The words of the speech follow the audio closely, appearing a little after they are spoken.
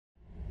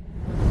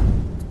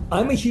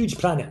I'm a huge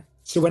planner,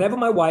 so whenever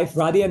my wife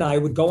Radhi and I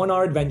would go on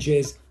our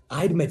adventures,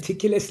 I'd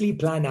meticulously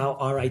plan out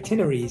our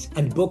itineraries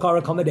and book our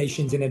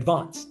accommodations in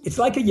advance. It's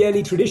like a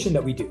yearly tradition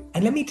that we do.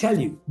 And let me tell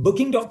you,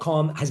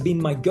 Booking.com has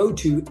been my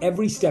go-to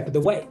every step of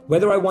the way.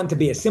 Whether I want to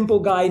be a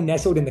simple guy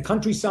nestled in the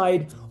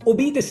countryside or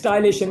be the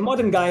stylish and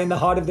modern guy in the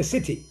heart of the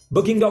city,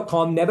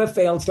 Booking.com never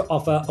fails to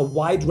offer a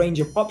wide range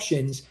of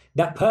options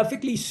that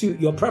perfectly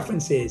suit your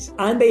preferences,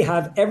 and they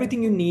have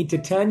everything you need to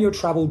turn your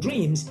travel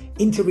dreams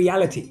into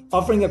reality,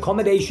 offering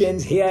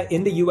accommodations here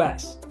in the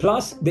US.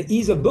 Plus, the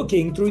ease of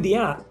booking through the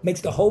app makes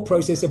the whole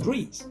process a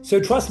breeze. So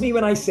trust me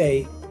when I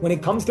say, when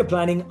it comes to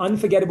planning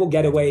unforgettable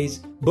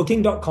getaways,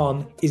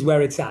 Booking.com is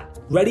where it's at.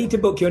 Ready to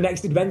book your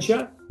next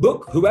adventure?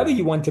 Book whoever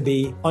you want to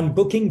be on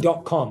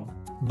Booking.com.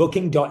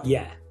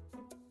 Booking.yeah.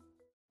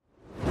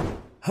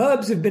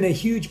 Herbs have been a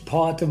huge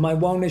part of my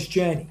wellness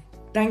journey,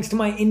 thanks to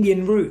my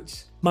Indian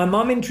roots. My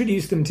mum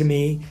introduced them to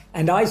me,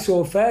 and I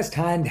saw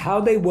firsthand how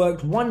they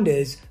worked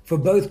wonders for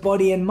both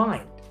body and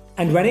mind.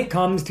 And when it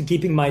comes to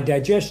keeping my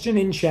digestion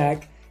in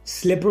check,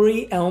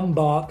 slippery elm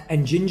bark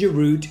and ginger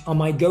root are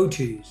my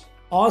go-tos.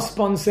 Our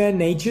sponsor,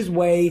 Nature's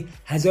Way,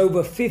 has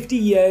over 50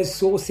 years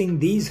sourcing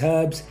these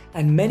herbs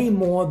and many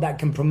more that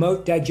can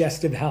promote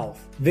digestive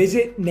health.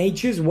 Visit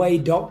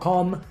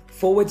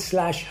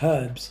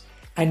naturesway.com/herbs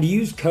and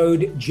use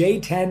code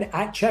J10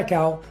 at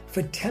checkout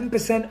for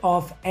 10%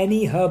 off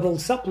any herbal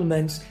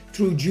supplements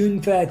through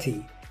June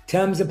 30.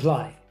 Terms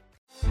apply.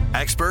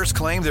 Experts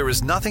claim there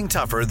is nothing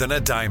tougher than a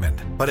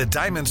diamond. But at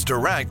Diamonds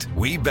Direct,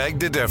 we beg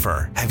to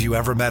differ. Have you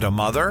ever met a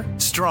mother?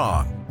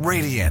 Strong,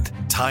 radiant,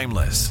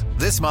 timeless.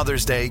 This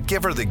Mother's Day,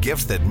 give her the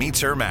gift that meets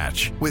her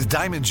match. With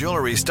diamond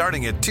jewelry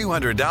starting at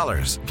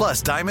 $200.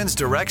 Plus Diamonds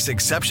Direct's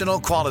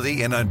exceptional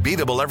quality and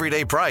unbeatable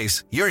everyday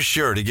price, you're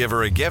sure to give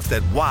her a gift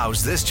that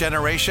wows this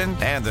generation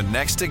and the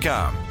next to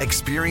come.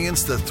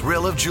 Experience the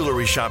thrill of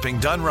jewelry shopping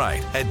done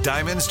right at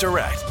Diamonds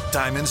Direct.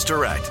 Diamonds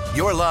Direct.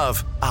 Your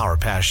love, our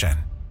passion.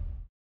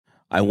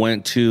 I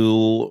went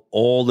to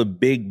all the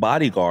big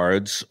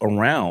bodyguards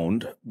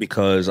around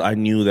because I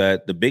knew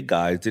that the big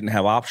guys didn't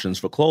have options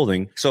for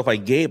clothing. So if I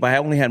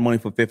only had money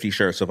for 50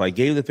 shirts. So if I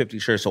gave the 50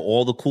 shirts to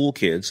all the cool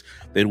kids,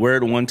 they'd wear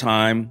it one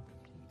time,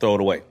 throw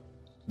it away.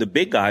 The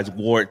big guys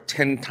wore it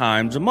 10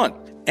 times a month.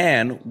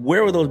 And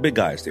where were those big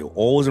guys? They were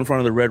always in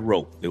front of the red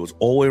rope. They was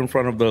always in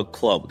front of the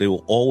club. They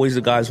were always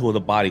the guys who were the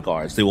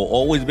bodyguards. They were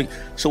always big.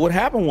 So what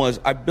happened was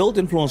I built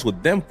influence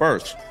with them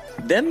first.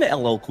 Then the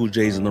LL Cool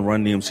J's and the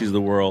Run DMCs of the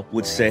world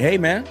would say, hey,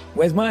 man.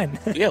 Where's mine?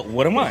 Yeah,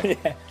 what am I?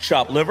 Yeah.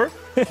 Chopped liver?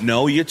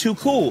 No, you're too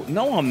cool.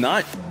 No, I'm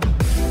not.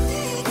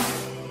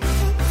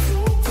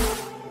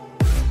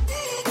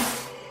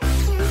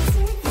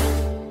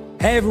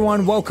 Hey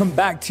everyone, welcome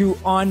back to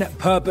On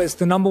Purpose,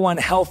 the #1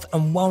 health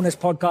and wellness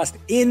podcast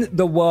in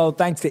the world.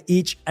 Thanks to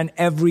each and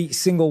every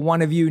single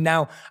one of you.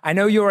 Now, I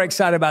know you're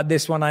excited about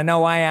this one. I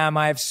know I am.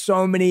 I have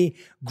so many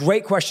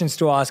great questions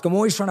to ask. I'm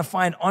always trying to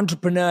find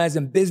entrepreneurs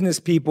and business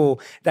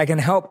people that can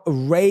help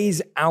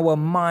raise our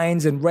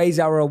minds and raise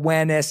our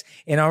awareness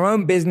in our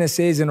own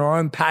businesses, in our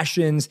own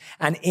passions,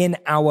 and in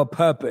our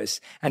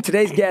purpose. And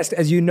today's guest,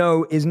 as you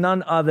know, is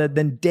none other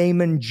than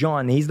Daymond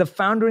John. He's the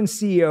founder and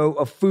CEO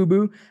of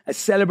Fubu, a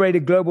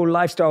celebrated global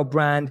lifestyle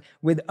brand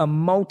with a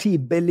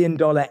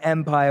multi-billion-dollar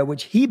empire,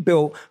 which he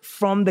built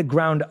from the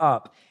ground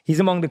up. He's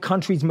among the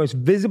country's most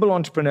visible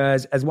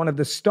entrepreneurs as one of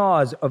the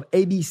stars of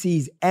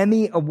ABC's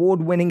Emmy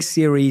award-winning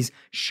series,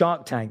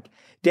 Shark Tank.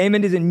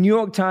 Daymond is a New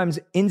York Times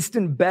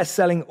instant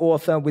best-selling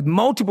author with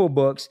multiple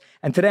books,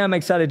 and today I'm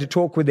excited to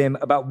talk with him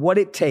about what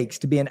it takes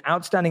to be an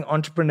outstanding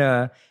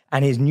entrepreneur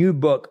and his new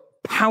book,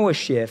 Power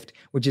Shift,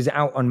 which is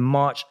out on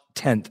March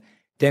 10th.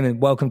 Daymond,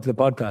 welcome to the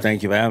podcast.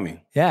 Thank you for having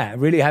me. Yeah,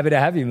 really happy to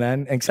have you,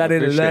 man.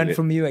 Excited to learn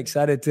from you.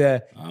 Excited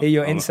to hear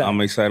your insight.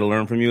 I'm excited to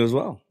learn from you as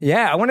well.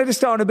 Yeah, I wanted to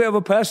start on a bit of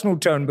a personal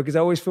tone because I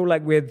always feel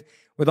like with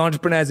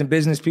entrepreneurs and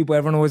business people,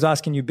 everyone always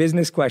asking you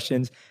business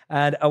questions.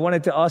 And I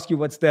wanted to ask you,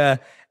 what's the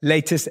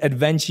latest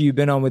adventure you've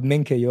been on with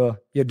Minka, your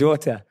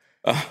daughter?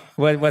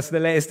 What's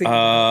the latest thing?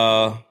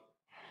 I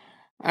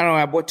don't know.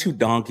 I bought 2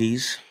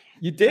 donkeys.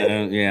 You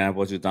did? Yeah, I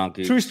bought 2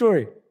 donkeys. True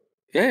story.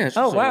 Yeah.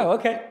 Oh, wow.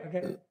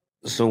 Okay.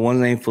 So one's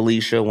named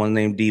Felicia, one's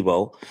named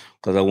Debo,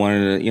 because I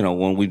wanted to,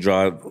 when we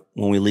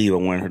leave, I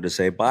wanted her to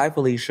say, bye,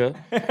 Felicia.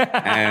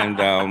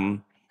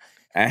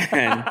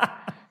 and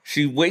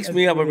she wakes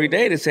me up every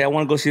day to say, I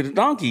want to go see the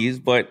donkeys,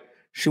 but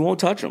she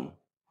won't touch them.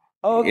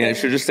 Oh, okay. Yeah,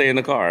 she'll just stay in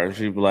the car.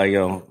 She'll be like,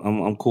 yo,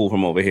 I'm cool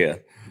from over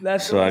here.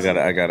 That's so awesome.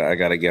 I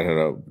gotta get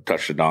her to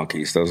touch the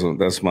donkeys.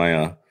 That's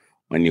my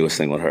newest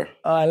thing with her.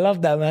 Oh, I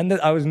love that, man.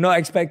 I was not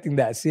expecting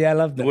that. See, I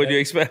love that. What do you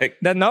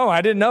expect? No, I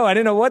didn't know. I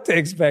didn't know what to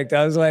expect.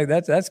 I was like,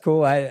 that's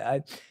cool.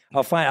 I'm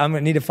gonna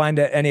need to find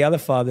any other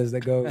fathers that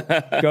go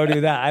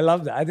do that. I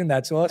love that. I think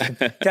that's awesome.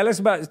 Tell us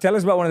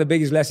about one of the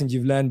biggest lessons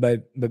you've learned by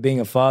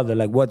being a father.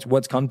 Like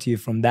what's come to you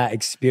from that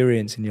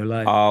experience in your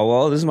life?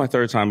 Well, this is my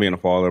 3rd time being a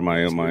father.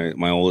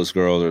 My oldest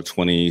girls are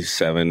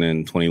 27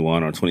 and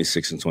 21, or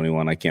 26 and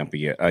 21. I can't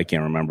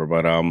remember,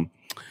 but I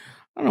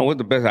don't know what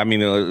the best. I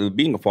mean,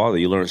 being a father,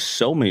 you learn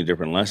so many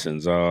different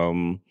lessons.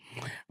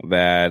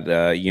 that,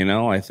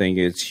 I think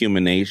it's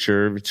human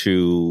nature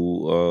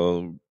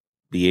to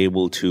be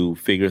able to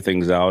figure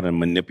things out and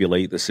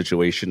manipulate the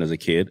situation as a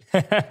kid.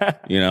 I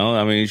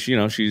mean,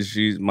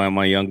 she's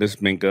my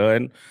youngest, Minka,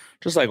 and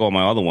just like all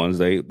my other ones,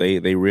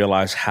 they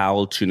realize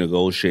how to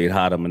negotiate,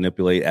 how to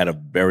manipulate at a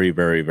very,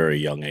 very, very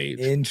young age.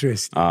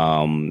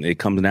 Interesting. It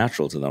comes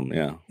natural to them.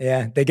 Yeah.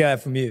 Yeah. They get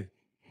that from you.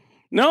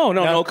 No,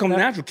 it comes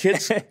natural.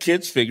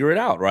 Kids figure it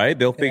out, right?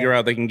 They'll figure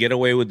out they can get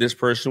away with this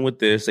person with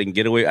this. They can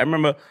get away. I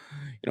remember,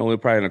 we were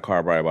probably in a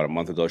car ride about a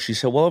month ago. She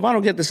said, "Well, if I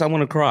don't get this, I'm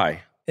going to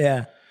cry."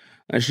 Yeah.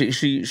 And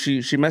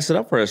she messed it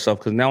up for herself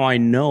because now I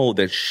know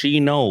that she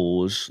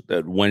knows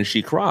that when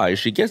she cries,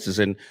 she gets this,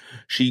 and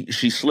she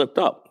slipped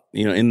up,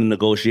 in the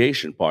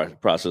negotiation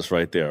process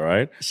right there,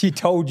 right? She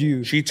told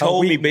you. She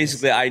told me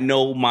basically, I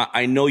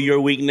know your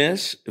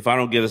weakness. If I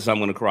don't get this, I'm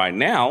going to cry.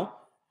 Now,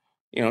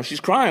 she's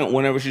crying.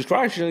 Whenever she's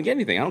crying, she doesn't get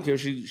anything. I don't care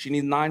if she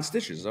needs 9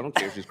 stitches. I don't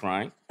care if she's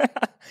crying.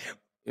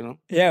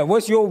 Yeah.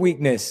 What's your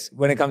weakness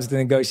when it comes to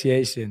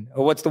negotiation,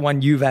 or what's the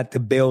one you've had to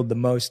build the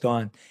most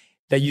on?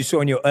 That you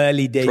saw in your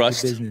early days of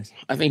business?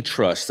 I think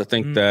trust. I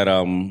think that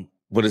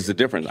what is the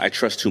difference? I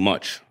trust too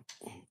much.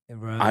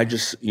 Right. I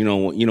just,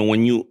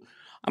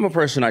 I'm a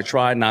person, I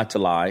try not to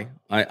lie.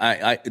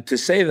 I to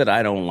say that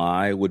I don't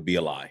lie would be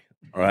a lie,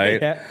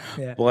 right?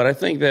 Yeah. But I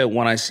think that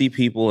when I see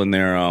people and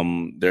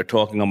they're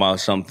talking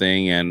about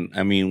something, and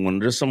I mean, when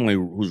there's someone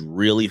who's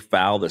really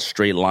foul, that's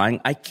straight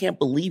lying, I can't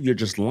believe you're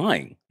just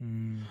lying.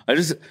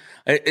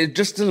 It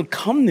just doesn't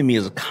come to me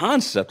as a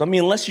concept. I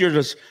mean, unless you're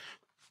just,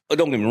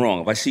 don't get me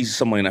wrong. If I see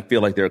somebody and I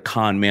feel like they're a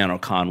con man or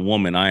con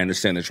woman, I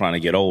understand they're trying to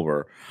get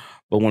over.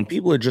 But when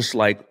people are just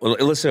like,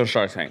 let's say on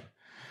Shark Tank,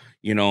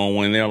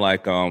 when they're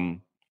like,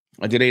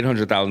 I did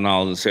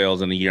 $800,000 in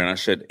sales in a year, and I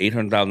said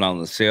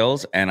 $800,000 in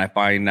sales, and I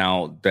find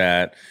out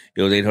that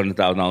it was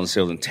 $800,000 in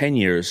sales in 10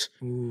 years.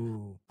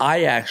 Ooh.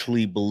 I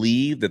actually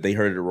believe that they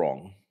heard it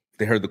wrong.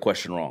 They heard the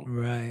question wrong.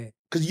 Right.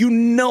 Because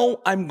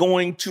I'm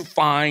going to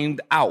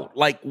find out.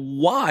 Like,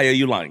 why are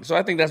you lying? So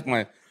I think that's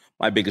my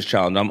biggest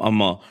challenge.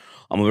 I'm a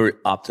very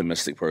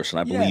optimistic person.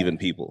 I believe in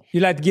people. You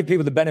like to give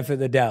people the benefit of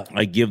the doubt.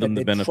 I give them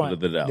the benefit of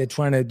the doubt. They're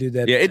trying to do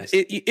that. Yeah,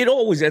 it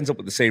always ends up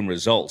with the same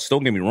results.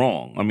 Don't get me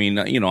wrong. I mean,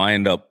 I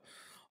end up,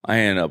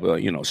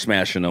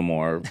 smashing them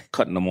or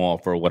cutting them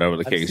off or whatever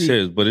the case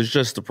is. But it's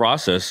just the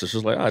process. It's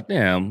just like, oh,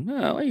 damn,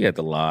 you had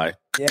to lie.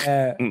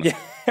 Yeah. Yeah.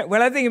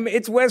 Well, I think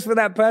it's worse for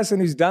that person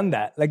who's done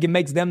that. Like, it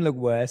makes them look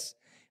worse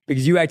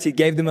because you actually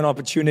gave them an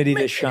opportunity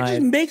to shine. It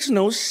just makes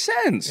no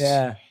sense.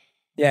 Yeah.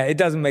 Yeah, it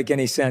doesn't make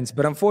any sense.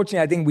 But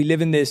unfortunately, I think we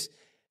live in this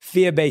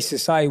fear-based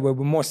society where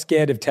we're more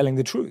scared of telling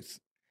the truth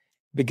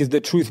because the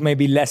truth may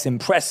be less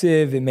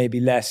impressive, it may be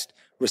less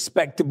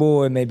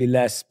respectable, it may be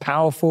less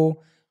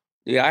powerful.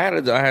 Yeah, I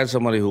had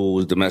somebody who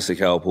was domestic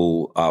help,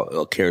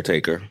 a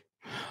caretaker.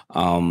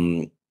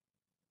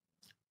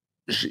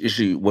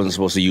 She wasn't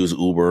supposed to use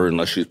Uber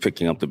unless she was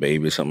picking up the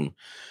baby or something.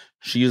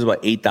 She used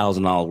about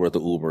 $8,000 worth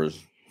of Ubers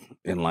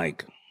in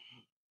like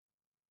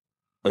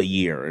a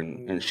year,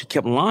 and she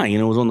kept lying.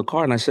 It was on the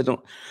card, and I said,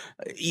 "Don't."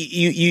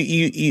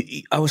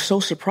 I was so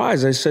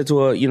surprised. I said to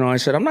her, I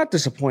said, "I'm not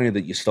disappointed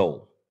that you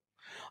stole.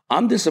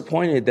 I'm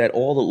disappointed that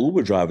all the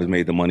Uber drivers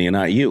made the money and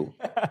not you."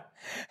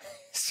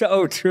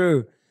 So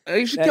true.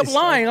 She kept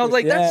lying. I was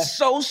like, "That's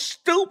so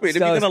stupid. If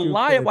you're gonna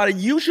lie about it,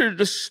 you should have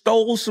just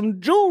stole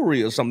some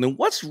jewelry or something.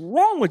 What's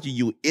wrong with you,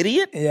 you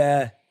idiot?"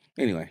 Yeah.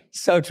 Anyway,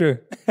 so true.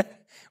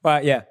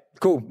 Well, yeah,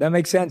 cool. That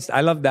makes sense.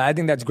 I love that. I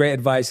think that's great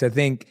advice. I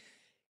think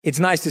it's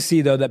nice to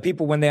see, though, that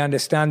people, when they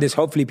understand this,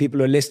 hopefully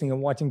people are listening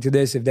and watching to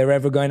this, if they're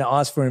ever going to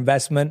ask for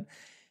investment,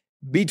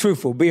 be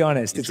truthful, be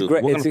honest. It's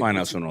great. We're going to find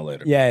out sooner or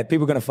later. Yeah,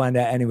 people are going to find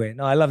out anyway.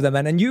 No, I love that,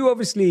 man. And you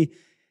obviously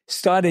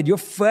started, your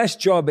first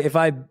job, if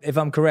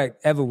I'm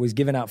correct, ever was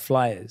giving out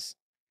flyers.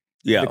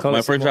 Yeah,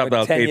 my first job that I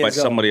was paid by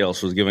somebody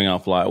else was giving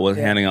out flyers,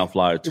 handing out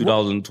flyers,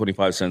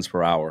 $2.25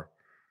 per hour.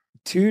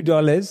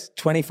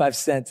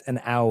 $2.25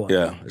 an hour.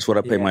 Yeah, it's what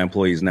I pay my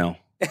employees now.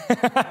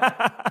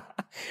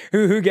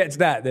 Who gets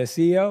that? The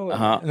CEO?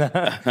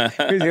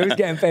 Who's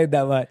getting paid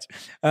that much?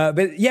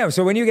 But yeah,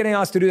 so when you're getting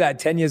asked to do that at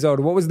 10 years old,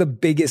 what was the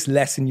biggest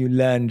lesson you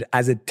learned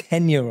as a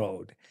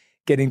 10-year-old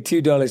getting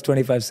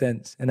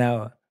 $2.25 an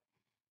hour?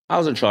 I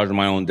was in charge of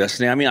my own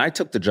destiny. I mean, I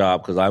took the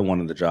job because I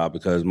wanted the job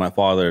because my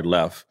father had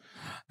left.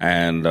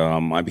 And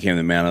I became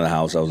the man of the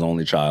house. I was the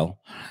only child.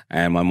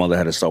 And my mother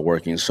had to start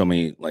working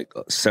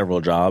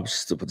several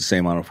jobs to put the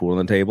same amount of food on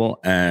the table.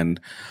 And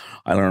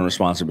I learned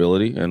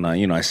responsibility. And,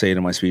 I say it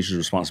in my speeches,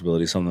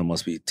 responsibility is something that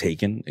must be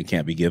taken. It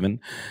can't be given.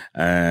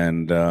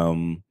 And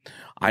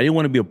I didn't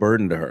want to be a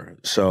burden to her.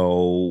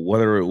 So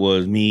whether it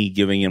was me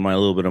giving in my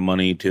little bit of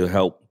money to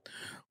help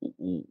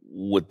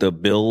with the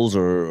bills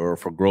or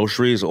for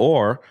groceries,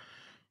 or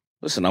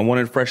listen, I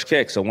wanted fresh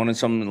kicks. I wanted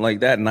something like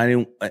that.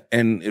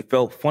 And it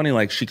felt funny,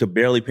 like she could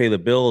barely pay the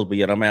bills, but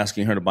yet I'm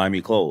asking her to buy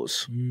me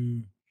clothes.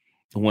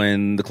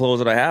 When the clothes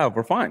that I have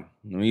are fine.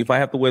 I mean, if I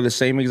have to wear the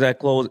same exact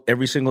clothes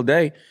every single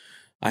day,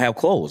 I have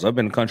clothes. I've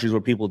been in countries where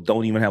people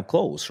don't even have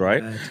clothes,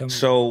 right?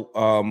 So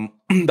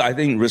I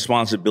think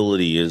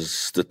responsibility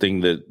is the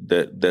thing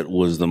that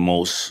was the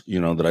most,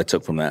 that I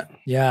took from that.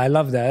 Yeah, I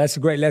love that. That's a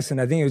great lesson.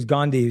 I think it was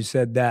Gandhi who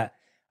said that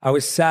I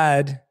was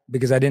sad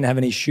because I didn't have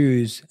any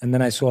shoes, and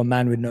then I saw a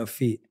man with no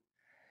feet.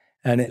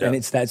 And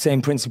it's that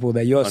same principle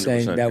that you're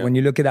saying, that when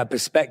you look at that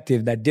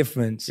perspective, that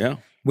difference,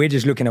 we're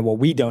just looking at what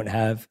we don't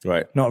have,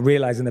 right? Not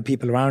realizing the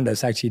people around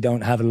us actually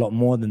don't have a lot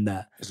more than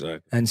that.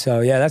 Exactly. And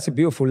so, that's a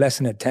beautiful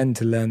lesson at 10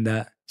 to learn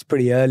that. It's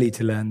pretty early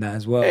to learn that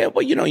as well. Yeah,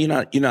 but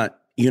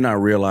you're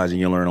not realizing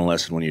you learn a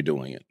lesson when you're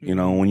doing it.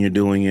 When you're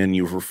doing it and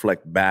you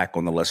reflect back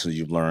on the lessons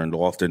you've learned,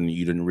 often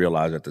you didn't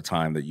realize at the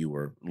time that you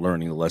were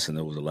learning the lesson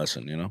that was a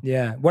lesson,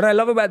 Yeah. What I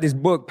love about this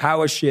book,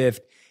 Power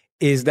Shift,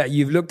 is that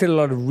you've looked at a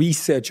lot of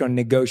research on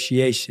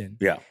negotiation.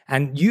 Yeah.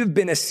 And you've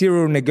been a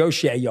serial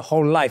negotiator your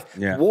whole life.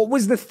 Yeah. What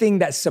was the thing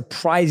that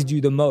surprised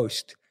you the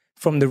most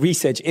from the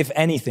research, if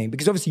anything?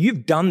 Because obviously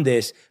you've done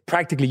this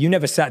practically. You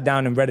never sat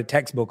down and read a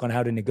textbook on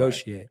how to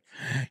negotiate.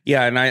 Right.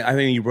 Yeah, and I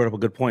think you brought up a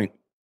good point.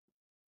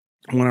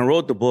 When I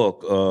wrote the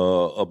book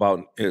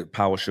about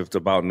Power Shift,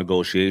 about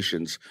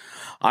negotiations,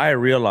 I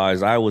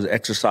realized I was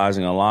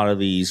exercising a lot of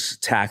these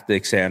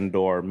tactics and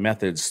or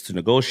methods to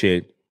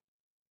negotiate,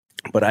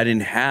 but I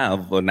didn't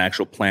have an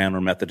actual plan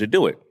or method to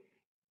do it.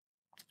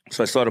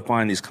 So I started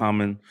finding these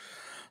common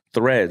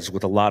threads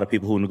with a lot of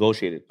people who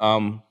negotiated.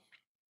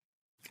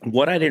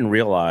 What I didn't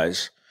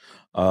realize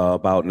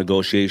about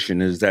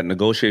negotiation is that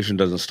negotiation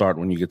doesn't start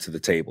when you get to the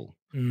table.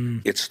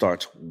 It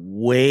starts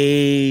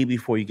way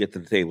before you get to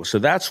the table. So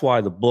that's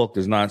why the book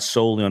is not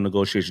solely on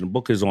negotiation. The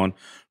book is on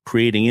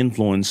creating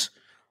influence,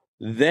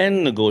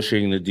 then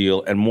negotiating the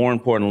deal, and more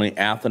importantly,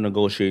 after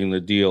negotiating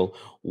the deal,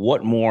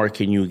 what more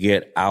can you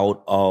get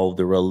out of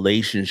the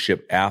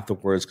relationship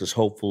afterwards? Because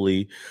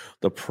hopefully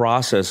the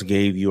process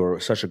gave you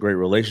such a great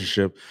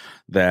relationship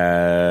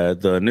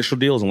that the initial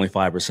deal is only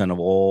 5% of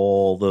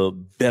all the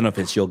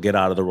benefits you'll get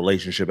out of the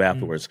relationship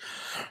afterwards.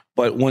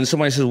 But when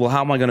somebody says, well,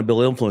 how am I going to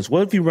build influence?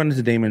 What if you run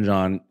into Daymond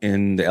John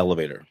in the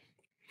elevator?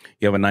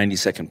 You have a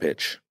 90-second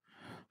pitch.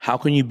 How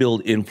can you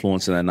build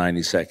influence in that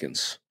 90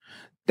 seconds?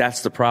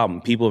 That's the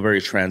problem. People are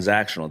very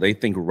transactional. They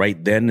think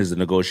right then is the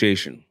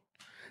negotiation.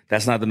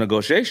 That's not the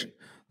negotiation.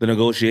 The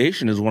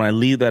negotiation is when I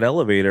leave that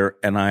elevator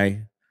and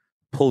I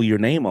pull your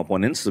name up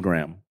on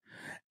Instagram.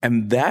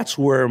 And that's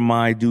where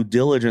my due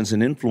diligence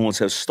and influence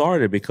have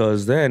started,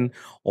 because then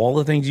all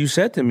the things you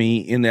said to me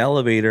in the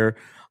elevator,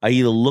 I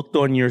either looked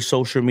on your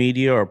social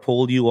media or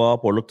pulled you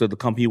up or looked at the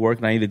company you work,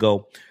 and I either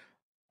go,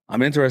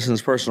 I'm interested in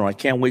this person, or I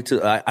can't wait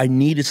to, I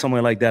needed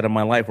somebody like that in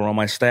my life or on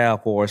my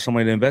staff or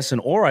somebody to invest in.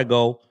 Or I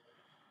go,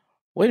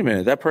 wait a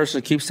minute, that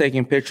person keeps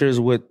taking pictures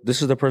with,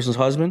 this is the person's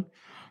husband?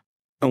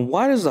 And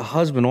why does the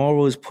husband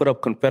always put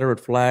up Confederate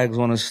flags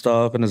on his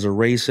stuff and is a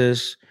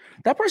racist?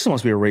 That person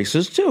must be a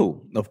racist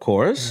too, of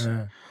course.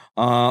 Yeah.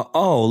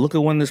 Look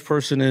at when this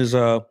person is,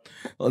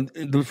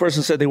 the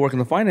person said they work in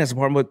the finance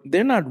department, but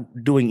they're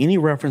not doing any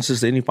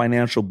references to any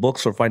financial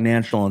books or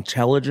financial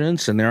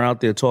intelligence, and they're out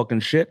there talking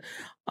shit.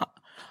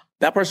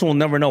 That person will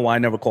never know why I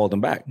never called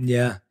them back.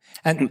 Yeah.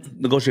 And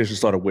negotiations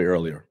started way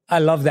earlier. I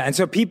love that. And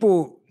so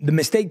the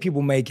mistake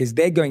people make is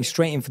they're going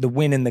straight in for the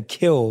win and the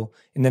kill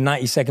in the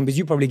 90 seconds, because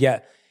you probably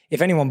get,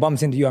 if anyone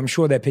bumps into you, I'm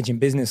sure they're pitching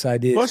business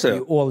ideas to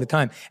you all the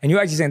time. And you're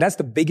actually saying that's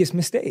the biggest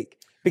mistake,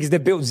 because they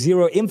built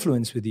zero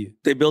influence with you.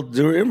 They built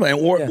zero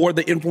influence, or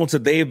the influence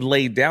that they've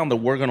laid down that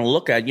we're going to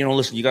look at.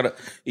 Listen,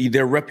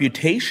 their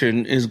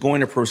reputation is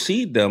going to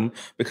precede them,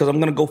 because I'm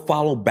going to go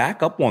follow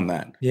back up on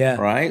that. Yeah.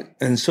 Right.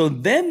 And so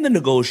then the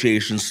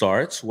negotiation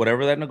starts,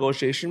 whatever that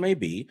negotiation may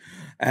be.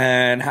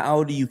 And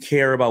how do you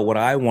care about what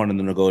I want in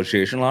the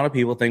negotiation? A lot of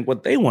people think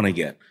what they want to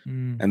get.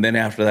 And then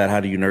after that, how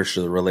do you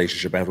nurture the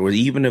relationship afterwards?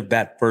 Even if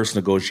that first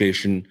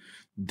negotiation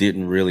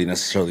didn't really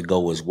necessarily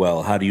go as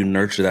well, how do you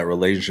nurture that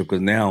relationship?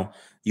 Because now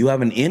you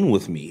have an in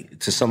with me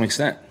to some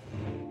extent.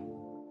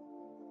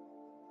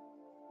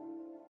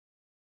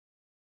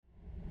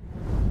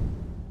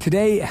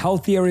 Today,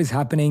 healthier is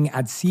happening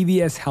at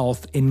CVS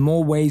Health in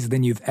more ways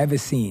than you've ever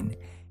seen.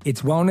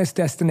 It's wellness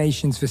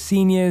destinations for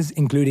seniors,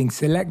 including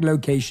select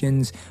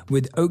locations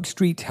with Oak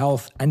Street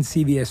Health and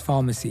CVS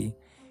Pharmacy.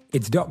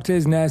 It's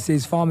doctors,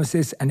 nurses,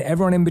 pharmacists, and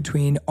everyone in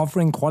between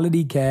offering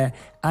quality care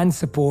and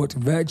support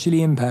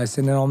virtually, in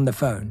person, and on the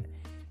phone.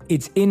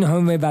 It's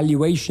in-home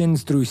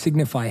evaluations through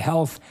Signify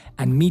Health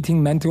and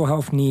meeting mental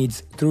health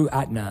needs through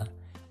Aetna.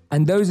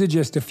 And those are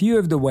just a few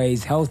of the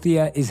ways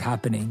healthier is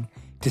happening.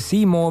 To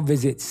see more,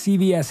 visit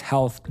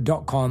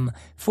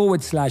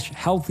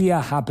cvshealth.com/healthier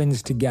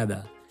happens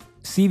together.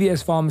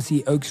 CVS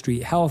Pharmacy, Oak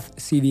Street Health,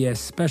 CVS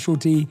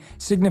Specialty,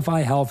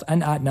 Signify Health,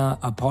 and Aetna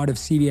are part of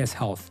CVS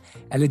Health.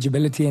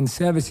 Eligibility and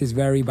services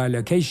vary by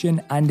location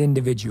and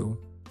individual.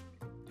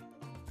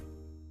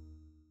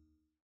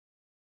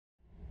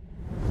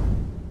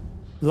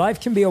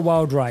 Life can be a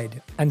wild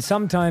ride, and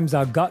sometimes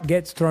our gut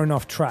gets thrown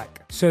off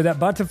track. So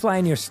that butterfly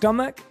in your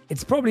stomach,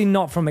 it's probably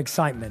not from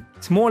excitement.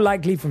 It's more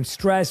likely from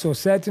stress or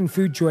certain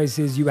food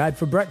choices you had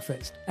for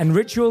breakfast. And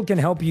Ritual can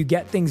help you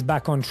get things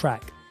back on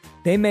track.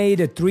 They made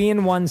a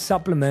 3-in-1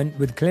 supplement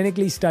with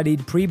clinically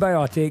studied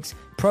prebiotics,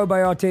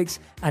 probiotics,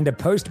 and a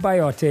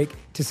postbiotic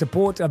to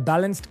support a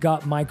balanced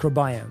gut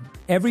microbiome.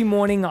 Every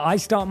morning, I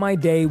start my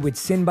day with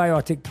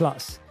Synbiotic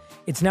Plus.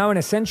 It's now an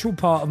essential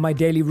part of my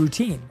daily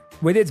routine.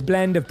 With its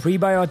blend of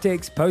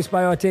prebiotics,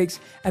 postbiotics,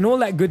 and all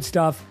that good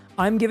stuff,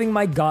 I'm giving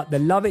my gut the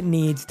love it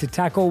needs to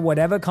tackle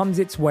whatever comes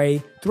its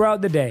way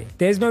throughout the day.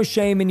 There's no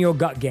shame in your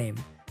gut game.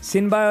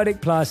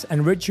 Synbiotic Plus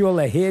and Ritual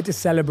are here to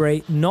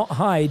celebrate, not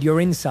hide your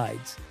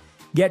insides.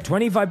 Get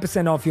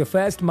 25% off your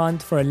first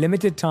month for a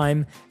limited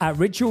time at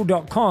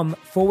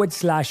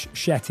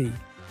ritual.com/Shetty.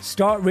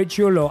 Start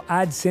Ritual or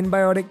add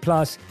Synbiotic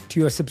Plus to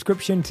your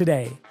subscription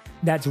today.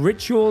 That's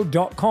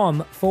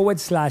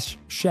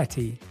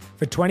ritual.com/Shetty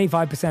for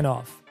 25%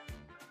 off.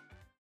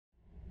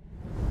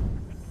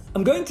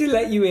 I'm going to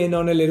let you in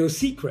on a little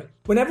secret.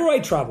 Whenever I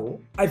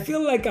travel, I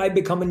feel like I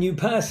become a new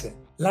person.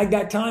 Like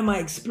that time I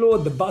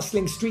explored the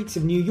bustling streets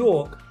of New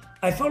York,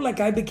 I felt like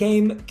I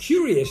became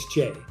Curious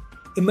Jay,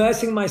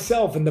 immersing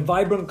myself in the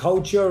vibrant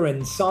culture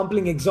and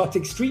sampling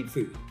exotic street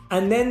food.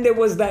 And then there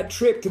was that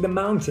trip to the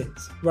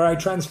mountains, where I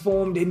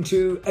transformed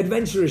into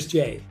Adventurous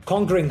Jay,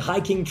 conquering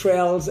hiking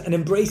trails and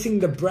embracing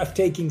the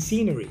breathtaking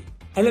scenery.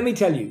 And let me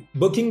tell you,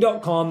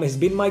 Booking.com has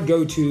been my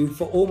go-to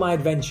for all my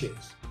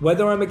adventures.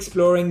 Whether I'm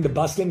exploring the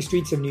bustling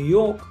streets of New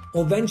York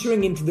or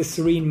venturing into the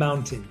serene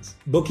mountains,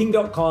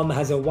 Booking.com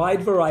has a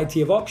wide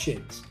variety of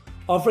options,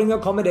 offering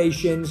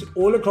accommodations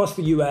all across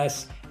the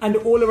US and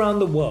all around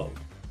the world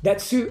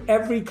that suit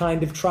every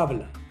kind of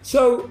traveler.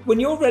 So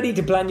when you're ready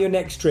to plan your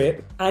next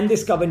trip and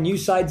discover new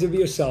sides of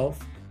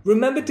yourself,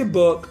 remember to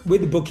book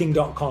with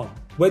Booking.com.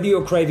 Whether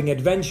you're craving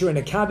adventure in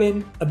a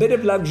cabin, a bit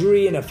of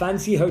luxury in a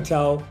fancy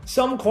hotel,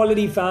 some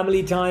quality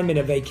family time in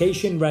a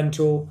vacation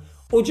rental,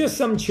 or just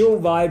some chill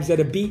vibes at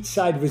a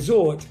beachside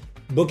resort,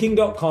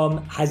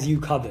 Booking.com has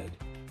you covered.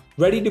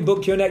 Ready to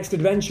book your next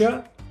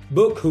adventure?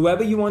 Book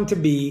whoever you want to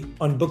be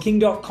on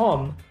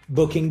Booking.com,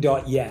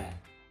 Booking.yeah.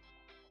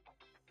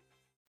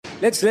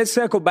 Let's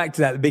circle back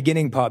to that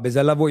beginning part, because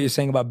I love what you're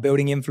saying about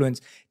building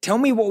influence. Tell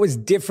me what was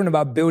different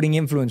about building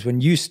influence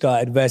when you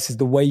started versus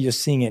the way you're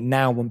seeing it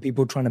now when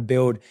people are trying to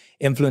build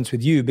influence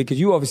with you, because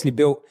you obviously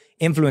built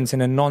influence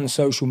in a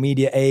non-social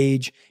media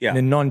age, in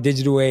a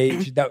non-digital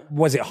age.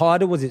 Was it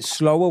harder? Was it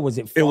slower? Was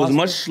it faster? It was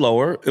much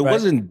slower. It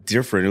wasn't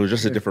different. It was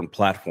just a different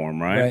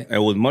platform, right? It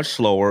was much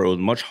slower. It was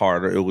much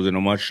harder. It was in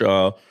a much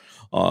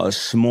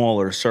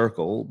smaller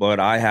circle, but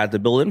I had to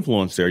build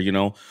influence there. You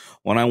know,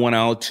 when I went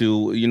out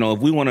to, you know,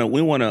 if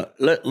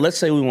let's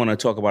say we want to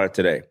talk about it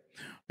today.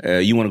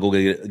 You want to go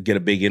get a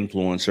big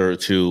influencer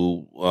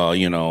to,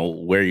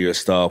 wear your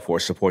stuff or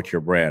support your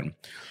brand.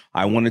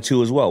 I wanted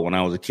to as well when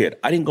I was a kid.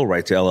 I didn't go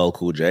right to LL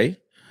Cool J.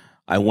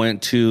 I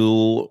went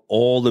to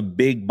all the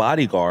big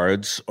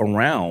bodyguards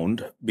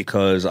around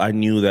because I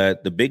knew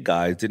that the big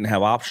guys didn't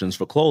have options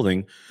for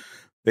clothing.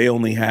 They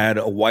only had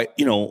a white,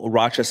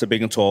 Rochester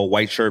Big and Tall,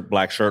 white shirt,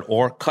 black shirt,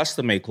 or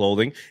custom-made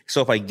clothing.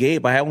 So if I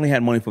only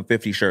had money for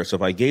 50 shirts. So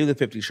if I gave the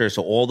 50 shirts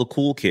to all the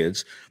cool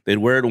kids, they'd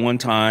wear it one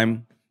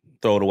time,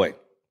 throw it away.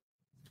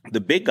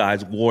 The big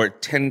guys wore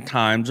it 10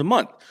 times a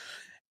month.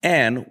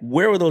 And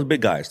where were those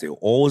big guys? They were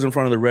always in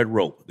front of the red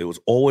rope. They was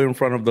always in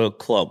front of the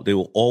club. They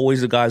were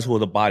always the guys who were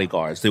the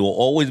bodyguards. They were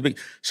always big.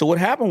 So what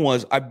happened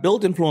was I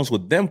built influence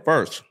with them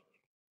first.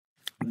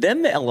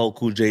 Then the LL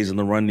Cool J's and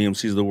the Run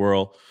DMCs of the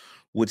world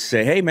would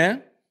say, hey,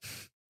 man.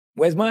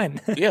 Where's mine?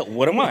 Yeah,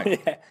 what am I?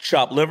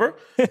 Chopped liver?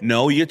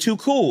 No, you're too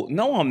cool.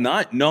 No, I'm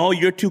not. No,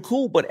 you're too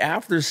cool. But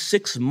after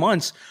 6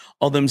 months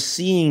of them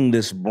seeing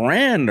this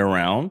brand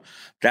around,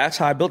 that's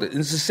how I built it. And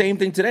it's the same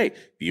thing today. If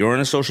you're on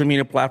a social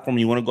media platform,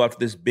 you want to go after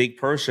this big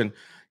person,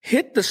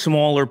 hit the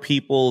smaller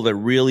people that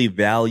really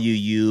value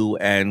you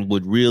and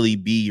would really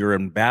be your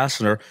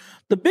ambassador.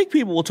 The big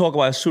people will talk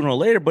about it sooner or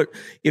later, but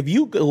if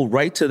you go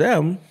right to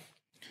them,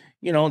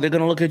 they're going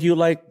to look at you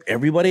like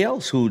everybody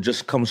else who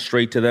just comes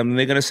straight to them. And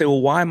they're going to say,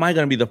 well, why am I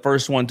going to be the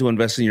first one to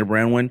invest in your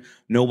brand when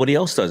nobody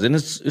else does? And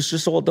it's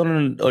just all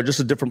done on just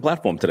a different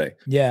platform today.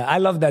 Yeah, I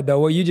love that, though.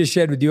 What you just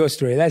shared with your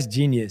story, that's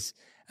genius.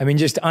 I mean,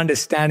 just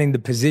understanding the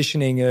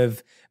positioning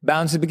of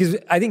bounces, because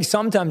I think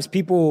sometimes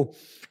people,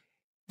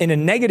 in a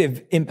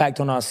negative impact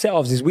on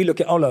ourselves, is we look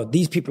at,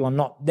 these people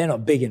they're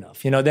not big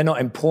enough. They're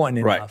not important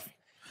enough. Right.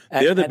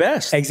 They're the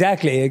best.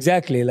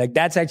 Exactly. Like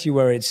that's actually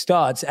where it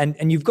starts.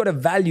 And you've got to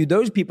value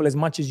those people as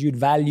much as you'd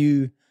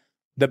value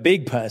the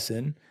big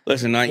person.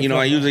 Listen, I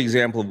use the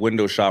example of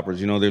window shoppers.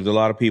 There's a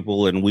lot of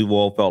people, and we've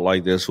all felt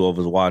like this,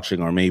 whoever's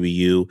watching, or maybe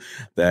you,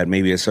 that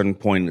maybe at a certain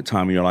point in the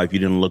time of your life, you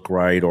didn't look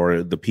right,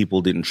 or the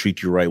people didn't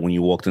treat you right when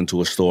you walked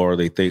into a store.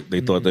 They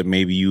thought that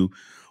maybe you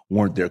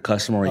weren't their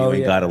customer, or you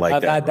ain't got it like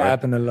I've that. had that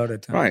happen a lot of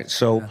times. Right.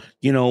 So,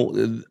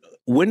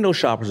 window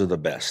shoppers are the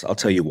best. I'll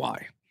tell you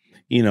why.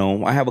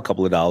 I have a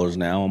couple of dollars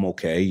now. I'm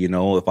okay.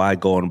 If I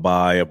go and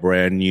buy a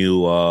brand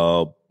new,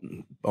 what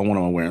am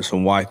I wearing?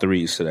 Some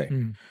Y3s today.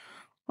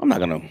 I'm not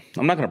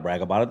gonna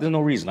brag about it. There's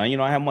no reason.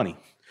 I have money.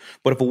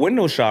 But if a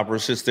window shopper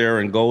sits there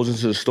and goes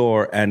into the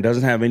store and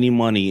doesn't have any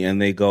money, and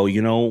they go,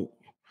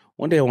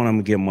 one day when I'm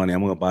gonna get money,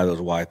 I'm gonna buy those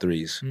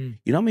Y3s.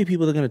 You know how many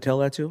people they're gonna tell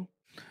that to?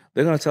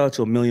 They're going to tell it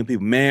to a million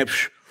people. Man,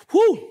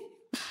 whoo,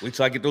 wait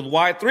till I get those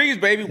wide threes,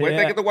 baby. Wait till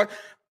I get the wide.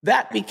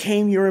 That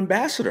became your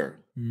ambassador.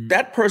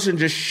 That person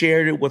just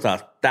shared it with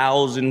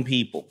 1,000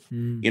 people,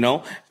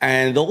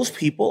 and those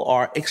people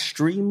are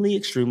extremely,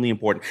 extremely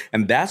important.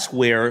 And that's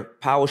where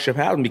power shift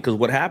happens, because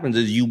what happens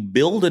is you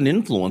build an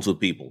influence with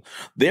people.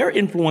 They're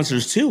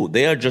influencers too.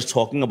 They are just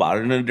talking about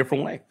it in a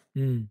different way.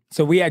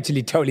 So we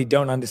actually totally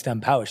don't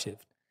understand power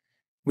shift.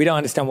 We don't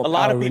understand what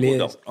power really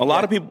is. A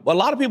lot of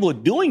people are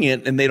doing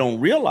it and they don't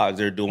realize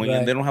they're doing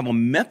it. They don't have a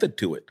method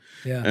to it.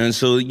 Yeah. And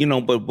so,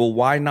 but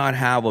why not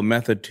have a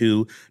method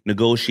to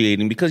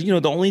negotiating? Because,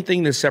 the only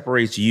thing that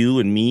separates you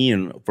and me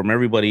and from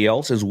everybody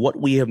else is what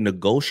we have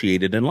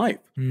negotiated in life.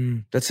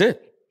 That's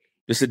it.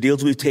 It's the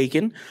deals we've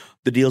taken,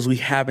 the deals we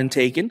haven't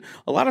taken.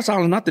 A lot of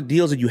times, not the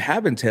deals that you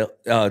haven't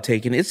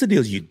taken. It's the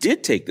deals you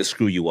did take that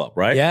screw you up,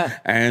 right? Yeah.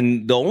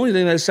 And the only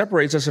thing that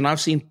separates us, and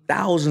I've seen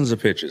thousands of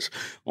pitches,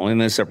 the only thing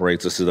that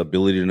separates us is the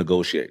ability to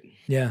negotiate.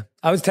 Yeah.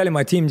 I was telling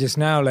my team just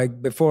now,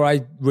 like before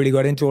I really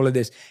got into all of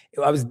this,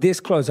 I was this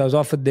close. I was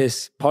offered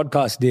this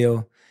podcast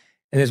deal.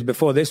 And this was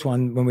before this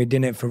one when we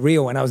did it for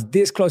real. And I was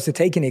this close to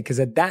taking it because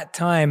at that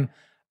time,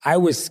 I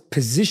was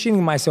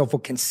positioning myself or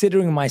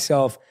considering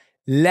myself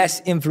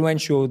less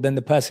influential than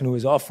the person who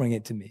was offering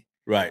it to me.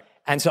 Right.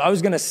 And so I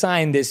was going to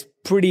sign this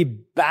pretty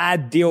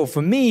bad deal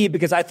for me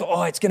because I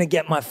thought, it's going to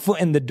get my foot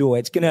in the door.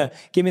 It's going to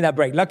give me that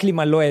break. Luckily,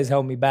 my lawyers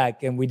held me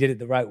back and we did it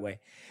the right way.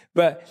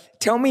 But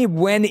tell me,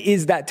 when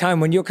is that time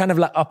when you're kind of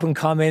like up and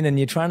coming and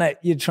you're trying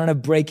to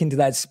break into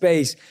that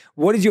space?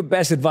 What is your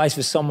best advice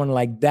for someone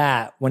like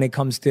that when it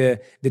comes to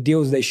the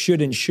deals they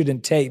should and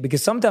shouldn't take?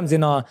 Because sometimes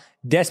in our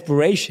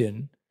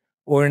desperation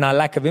or in our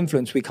lack of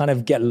influence,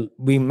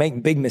 we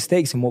make big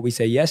mistakes in what we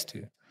say yes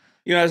to.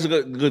 That's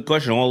a good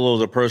question. All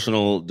those are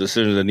personal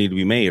decisions that need to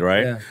be made,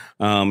 right?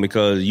 Yeah.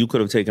 Because you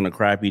could have taken a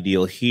crappy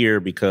deal here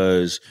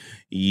because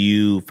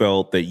you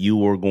felt that you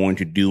were going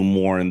to do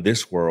more in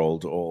this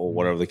world or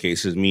whatever the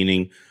case is,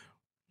 meaning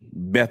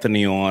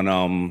Bethany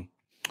on,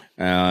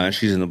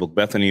 she's in the book,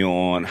 Bethany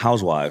on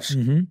Housewives.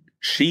 Mm-hmm.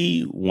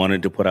 She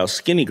wanted to put out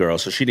Skinny Girl,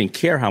 so she didn't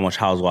care how much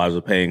Housewives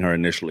were paying her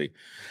initially.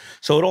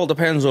 So it all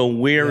depends on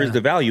where is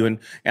the value. And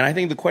I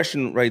think the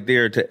question right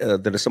there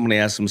that somebody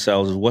asks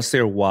themselves is, what's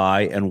their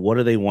why and what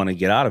do they want to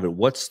get out of it?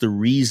 What's the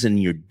reason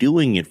you're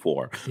doing it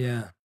for?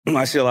 Yeah.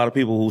 I see a lot of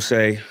people who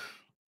say,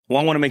 well,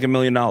 I want to make $1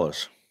 million. All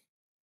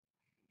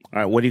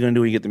right, what are you going to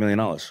do when you get the $1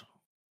 million?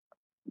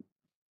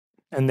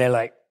 And they're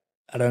like,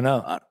 I don't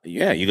know.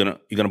 You're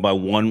gonna buy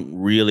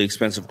one really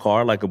expensive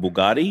car like a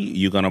Bugatti.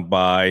 You're gonna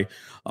buy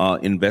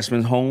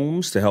investment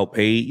homes to help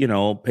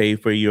pay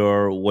for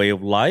your way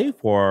of life,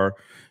 or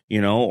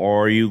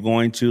are you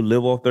going to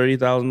live off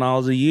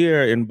 $30,000 a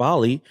year in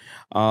Bali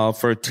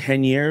for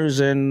 10 years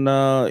and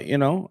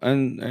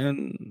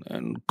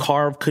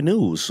carve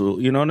canoes? So,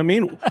 you know what I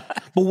mean?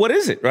 But what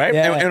is it, right?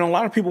 Yeah. And a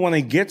lot of people, when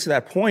they get to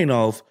that point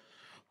of,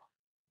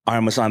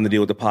 I'm gonna sign the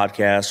deal with the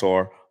podcast,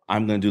 or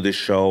I'm going to do this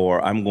show,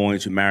 or I'm going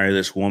to marry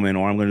this woman,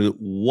 or I'm going to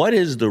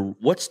do,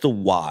 what's the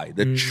why,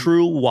 the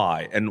true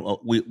why? And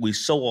we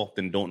so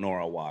often don't know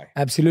our why.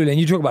 Absolutely.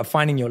 And you talk about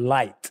finding your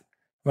light,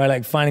 right?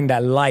 Like finding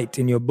that light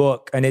in your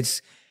book. And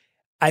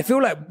I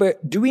feel like,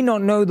 but do we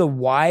not know the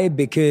why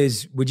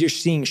because we're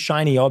just seeing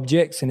shiny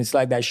objects, and it's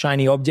like that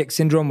shiny object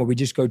syndrome where we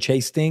just go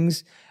chase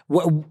things?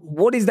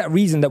 What is that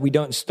reason that we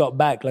don't stop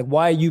back? Like,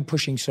 why are you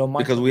pushing so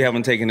much? Because we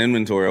haven't taken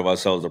inventory of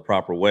ourselves the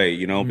proper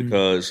way,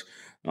 because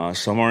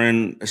some are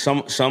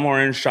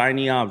in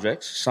shiny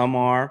objects. Some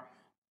are.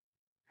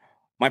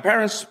 My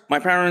parents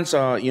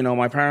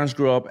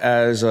grew up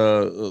as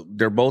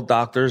they're both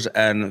doctors,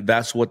 and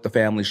that's what the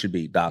family should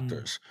be,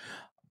 doctors.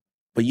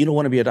 But you don't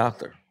want to be a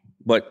doctor,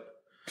 but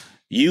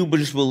you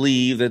just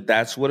believe that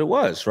that's what it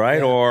was, right?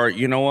 Yeah. Or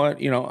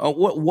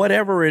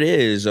whatever it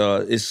is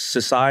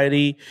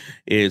society,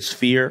 it's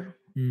fear.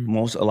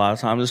 A lot of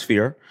times it's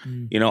fear.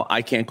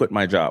 I can't quit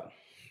my job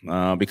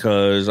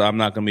because I'm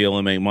not going to be able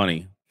to make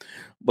money.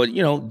 But,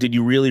 did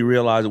you really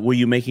realize, were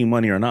you making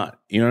money or not?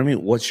 You know what I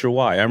mean? What's your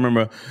why? I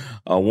remember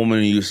a woman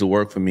who used to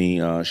work for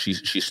me. She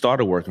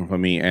started working for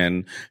me,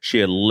 and she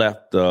had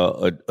left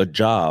a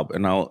job.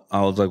 And I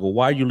was like, well,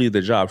 why did you leave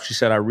the job? She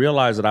said, I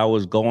realized that I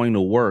was going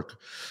to work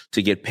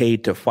to get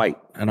paid to fight.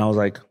 And I was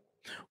like,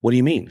 what do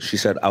you mean? She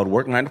said, I would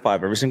work 9 to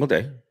 5 every single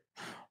day,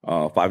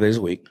 5 days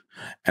a week.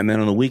 And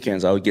then on the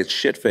weekends, I would get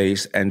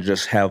shit-faced and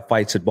just have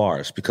fights at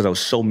bars because I was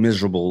so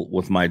miserable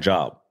with my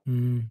job.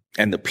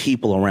 And the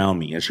people around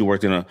me. And she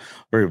worked in a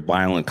very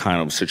violent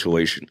kind of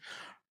situation.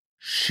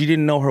 She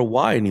didn't know her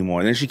why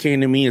anymore. And then she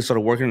came to me and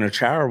started working in a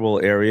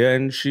charitable area,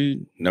 and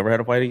she never had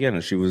a fight again.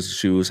 And she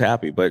was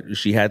happy, but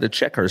she had to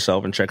check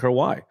herself and check her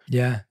why.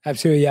 Yeah,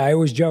 absolutely. Yeah, I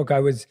always joke.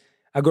 I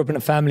grew up in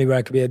a family where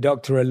I could be a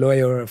doctor, a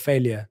lawyer, or a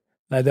failure.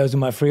 Like those are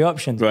my 3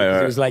 options.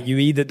 Right. It was like you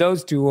either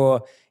those two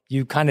or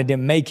you kind of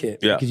didn't make it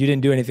because you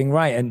didn't do anything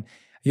right. And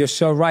you're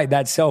so right.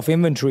 That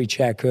self-inventory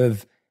check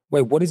of,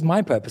 wait, what is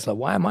my purpose? Like,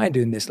 why am I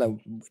doing this? Like,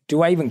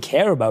 do I even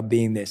care about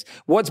being this?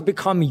 What's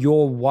become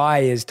your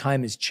why as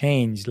time has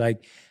changed?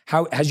 Like,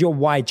 how has your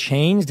why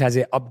changed? Has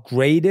it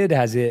upgraded?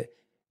 Has it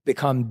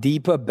become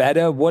deeper,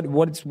 better?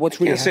 What's I really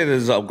can't say that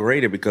it's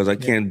upgraded because I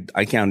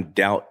can't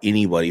doubt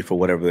anybody for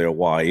whatever their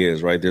why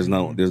is, right? There's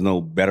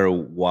no better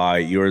why.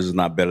 Yours is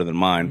not better than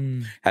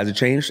mine. Has it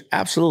changed?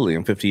 Absolutely.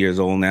 I'm 50 years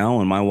old now,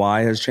 and my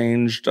why has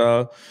changed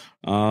 10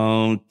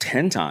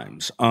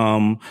 times.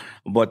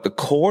 But the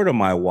core to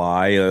my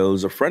why, it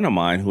was a friend of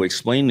mine who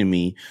explained to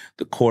me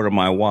the core to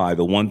my why.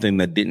 The one thing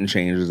that didn't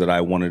change is that I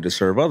wanted to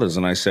serve others.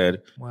 And I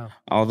said, wow.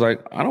 I was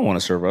like, I don't want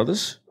to serve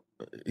others.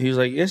 He was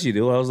like, yes, you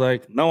do. I was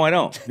like, no, I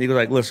don't. He was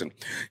like, listen,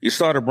 you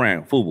start a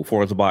brand, FUBU,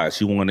 Forrest Bias.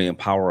 You want to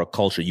empower a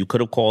culture. You could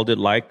have called it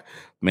like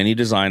many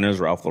designers,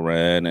 Ralph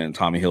Lauren and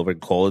Tommy Hilfiger,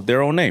 call it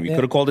their own name. You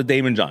could have called it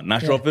Daymond John.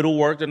 Not sure if it'll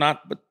work or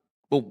not, but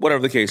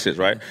whatever the case is,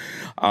 right?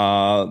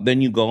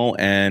 Then you go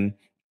and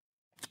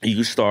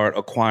you start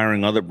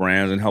acquiring other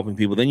brands and helping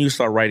people. Then you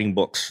start writing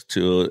books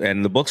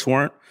and the books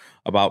weren't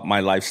about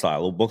my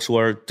lifestyle. The books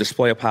were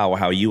display of power,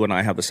 how you and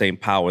I have the same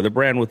power, the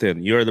brand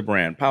within, you're the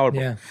brand, power.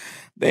 Yeah.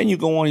 Then you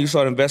go on, you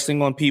start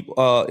investing on people,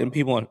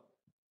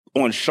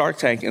 on Shark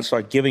Tank and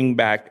start giving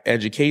back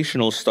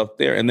educational stuff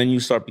there. And then you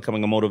start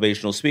becoming a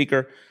motivational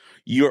speaker.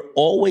 You're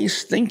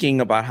always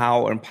thinking about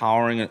how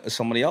empowering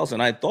somebody else.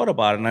 And I thought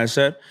about it and I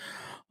said,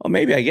 well,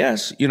 maybe, I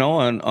guess,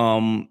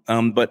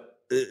 but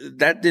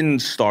that didn't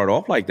start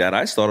off like that.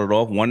 I started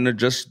off wanting to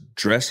just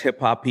dress hip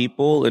hop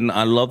people, and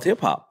I loved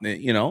hip hop,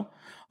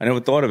 I never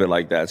thought of it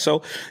like that.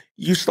 So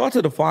you start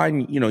to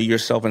define,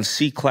 yourself and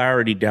see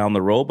clarity down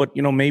the road. But,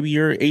 maybe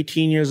you're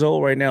 18 years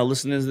old right now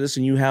listening to this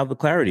and you have the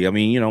clarity. I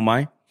mean,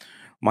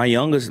 my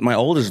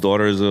oldest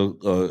daughter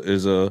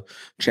is a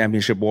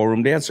championship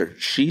ballroom dancer.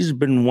 She's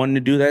been wanting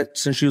to do that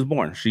since she was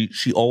born.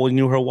 She always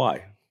knew her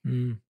why.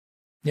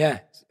 Yeah.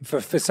 For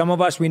some of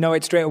us, we know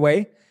it straight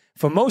away.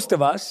 For most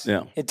of us,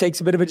 it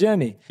takes a bit of a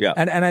journey. Yeah.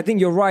 And I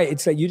think you're right.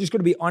 It's like you just got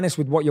to be honest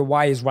with what your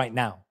why is right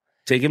now.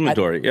 Take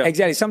inventory. Yeah.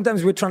 Exactly.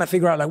 Sometimes we're trying to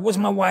figure out, like, what's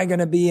my why going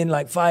to be in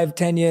like 5,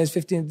 10 years,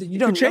 15? You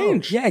don't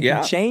change. Know. Yeah, it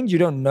can change. You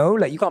don't know.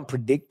 Like, you can't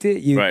predict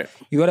it. You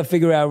got to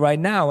figure it out right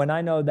now. And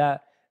I know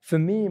that for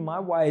me, my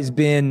why has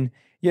been,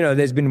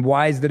 there's been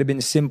whys that have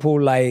been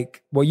simple,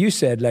 like what you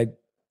said, like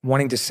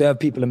wanting to serve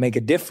people and make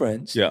a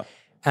difference. Yeah.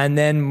 And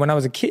then when I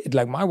was a kid,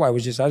 like my why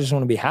was I just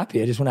want to be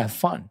happy. I just want to have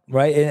fun,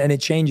 right? And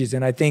it changes.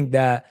 And I think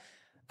that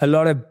a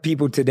lot of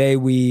people today,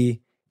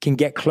 we can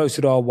get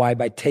closer to our why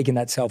by taking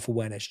that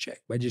self-awareness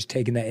check, by just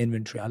taking that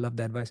inventory. I love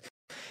that advice.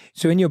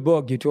 So in your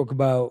book, you talk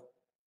about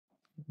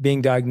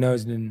being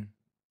diagnosed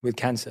with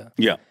cancer.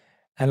 Yeah.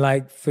 And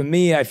like, for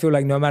me, I feel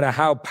like no matter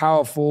how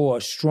powerful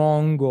or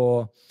strong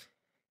or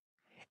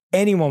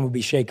anyone would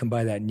be shaken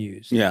by that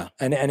news. Yeah.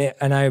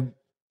 And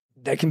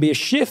there can be a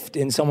shift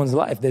in someone's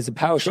life. There's a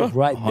power shift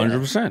right there.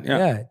 100%.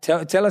 Yeah.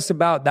 Tell us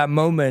about that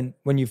moment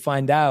when you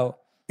find out.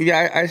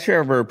 Yeah, I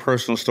share a very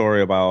personal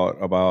story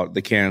about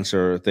the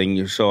cancer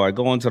thing. So I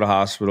go into the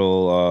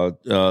hospital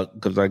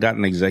because I got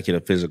an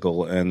executive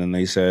physical, and then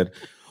they said,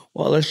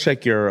 well, let's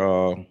check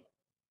your,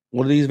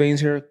 what are these veins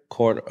here?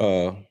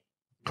 Carotid.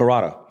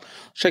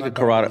 Check your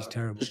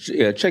carotid.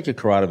 Yeah, check your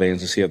carotid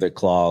veins to see if they're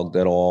clogged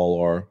at all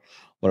or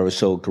whatever,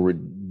 so it could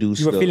reduce.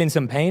 You were feeling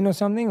some pain or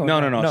something? Or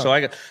no.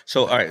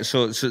 So all right.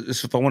 So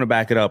if I want to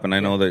back it up, and I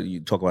know that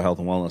you talk about health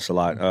and wellness a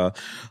lot.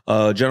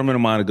 A gentleman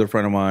of mine, a good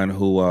friend of mine,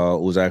 who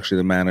was actually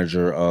the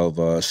manager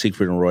of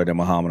Siegfried and Roy and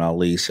Muhammad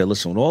Ali, said,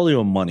 "Listen, with all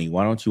your money,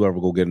 why don't you ever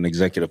go get an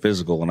executive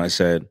physical?" And I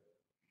said,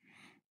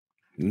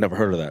 "Never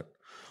heard of that."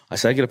 I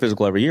said, I get a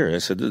physical every year. I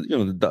said,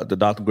 the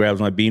doctor grabs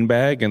my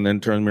beanbag and then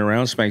turns me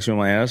around, spanks me on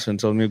my ass, and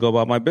tells me to go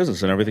about my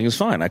business, and everything is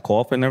fine. I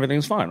cough and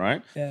everything's fine,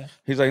 right? Yeah.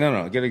 He's like,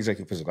 no, get an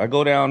executive physical. I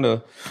go down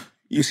to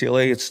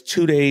UCLA. It's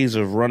 2 days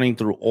of running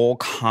through all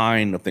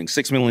kind of things,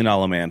 $6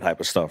 million man type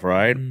of stuff,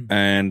 right?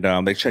 And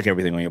they check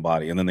everything on your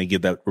body, and then they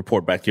give that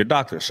report back to your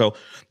doctor. So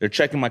they're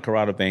checking my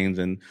carotid veins,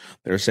 and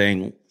they're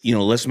saying,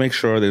 let's make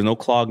sure there's no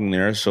clogging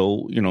there,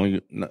 so,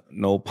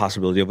 no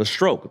possibility of a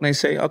stroke. And they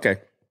say, okay.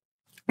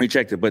 We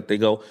checked it, but they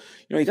go,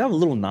 you got a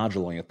little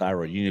nodule on your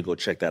thyroid. You need to go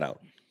check that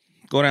out.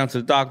 Go down to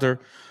the doctor.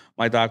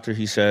 My doctor,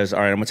 he says,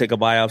 all right, I'm going to take a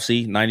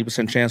biopsy.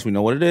 90% chance we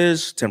know what it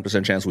is.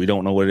 10% chance we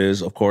don't know what it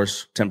is. Of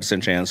course,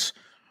 10% chance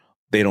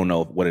they don't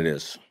know what it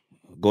is.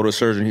 Go to a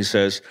surgeon. He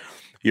says,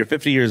 you're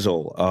 50 years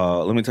old.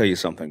 Let me tell you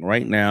something.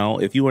 Right now,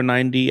 if you were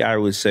 90, I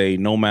would say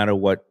no matter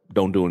what,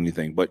 don't do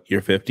anything. But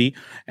you're 50,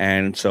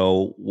 and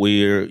so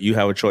you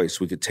have a choice.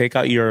 We could take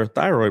out your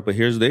thyroid, but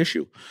here's the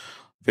issue.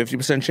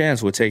 50%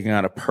 chance we're taking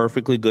out a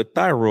perfectly good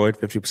thyroid,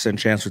 50%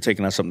 chance we're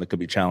taking out something that could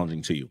be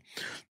challenging to you.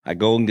 I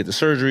go and get the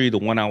surgery. The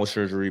 1 hour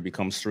surgery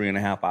becomes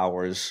 3.5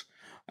 hours,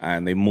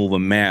 and they move a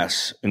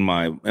mass in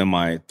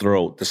my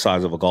throat the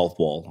size of a golf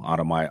ball out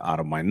of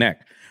my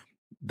neck.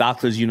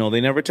 Doctors,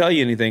 they never tell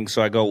you anything.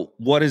 So I go,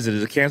 what is it?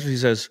 Is it cancer? He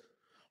says,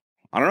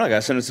 I don't know. I got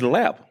to send it to the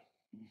lab.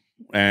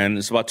 And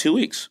it's about 2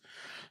 weeks.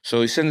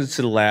 So he sends it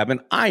to the lab, and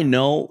I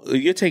know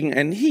you're taking,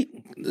 and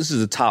this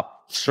is a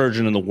top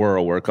surgeon in the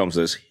world where it comes to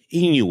this.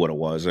 He knew what it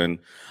was, and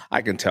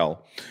I can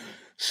tell.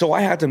 So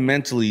I had to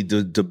mentally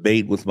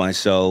debate with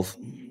myself,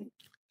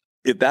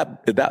 if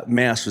that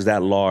mass was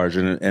that large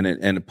and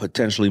it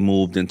potentially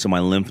moved into my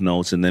lymph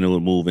nodes and then it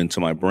would move into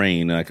my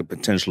brain and I could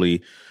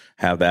potentially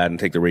have that and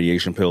take the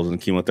radiation pills and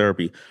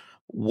chemotherapy,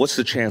 what's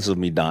the chance of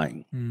me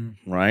dying?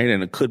 Right?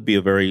 And it could be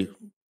a very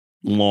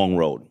long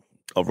road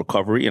of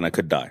recovery and I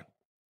could die.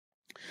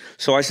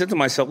 So I said to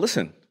myself,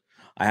 listen,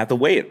 I have to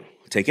weigh it,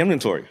 take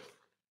inventory.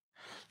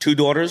 2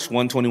 daughters,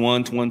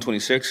 121 to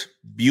 126,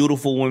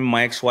 beautiful women,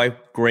 my ex-wife,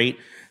 great.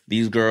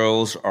 These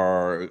girls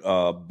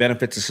are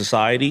benefit to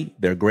society.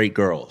 They're great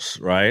girls,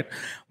 right?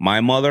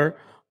 My mother,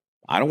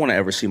 I don't want to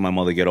ever see my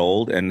mother get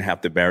old and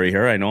have to bury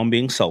her. I know I'm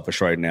being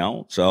selfish right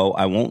now, so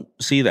I won't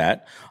see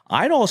that.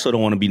 I also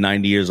don't want to be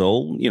 90 years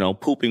old,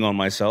 pooping on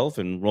myself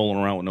and rolling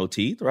around with no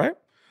teeth, right?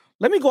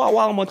 Let me go out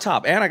while I'm on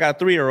top. And I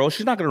got a 3-year-old.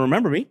 She's not going to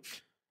remember me.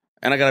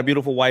 And I got a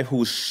beautiful wife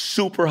who's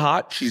super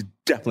hot. She's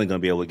definitely going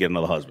to be able to get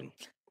another husband.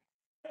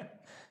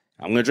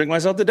 I'm going to drink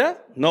myself to death.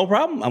 No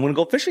problem. I'm going to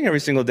go fishing every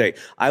single day.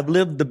 I've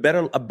lived a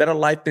better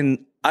life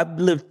than I've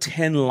lived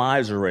 10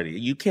 lives already.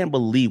 You can't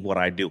believe what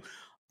I do.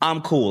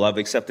 I'm cool. I've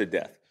accepted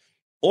death.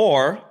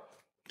 Or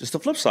just the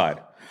flip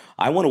side.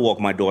 I want to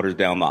walk my daughters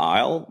down the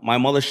aisle. My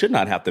mother should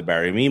not have to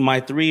bury me. My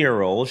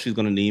 3-year-old, she's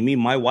going to need me.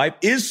 My wife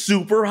is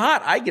super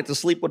hot. I get to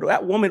sleep with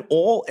that woman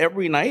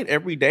every night,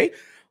 every day.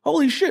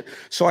 Holy shit.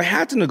 So I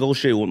had to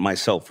negotiate with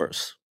myself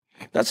first.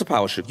 That's a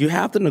power shift. You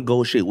have to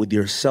negotiate with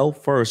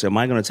yourself first. Am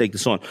I going to take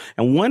this on?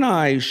 And when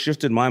I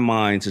shifted my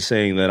mind to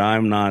saying that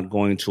I'm not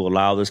going to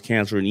allow this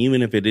cancer, and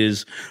even if it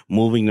is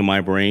moving to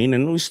my brain,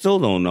 and we still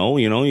don't know,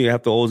 you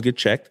have to always get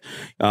checked.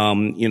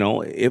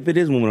 If it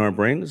is moving to my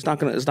brain, it's not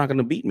going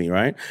to beat me,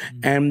 right? Mm-hmm.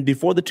 And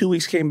before the 2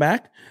 weeks came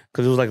back,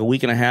 because it was like a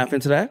week and a half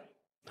into that,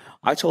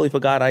 I totally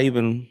forgot I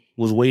even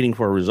was waiting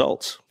for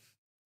results.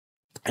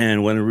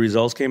 And when the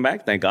results came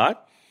back, thank God,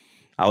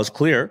 I was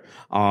clear,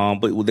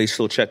 but they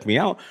still checked me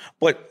out.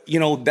 But,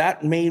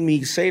 that made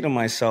me say to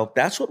myself,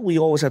 that's what we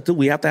always have to do.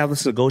 We have to have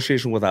this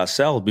negotiation with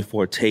ourselves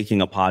before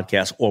taking a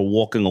podcast or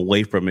walking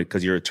away from it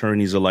because your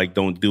attorneys are like,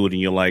 don't do it.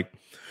 And you're like,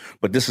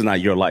 but this is not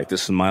your life.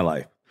 This is my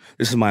life.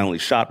 This is my only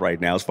shot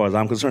right now. As far as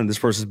I'm concerned, this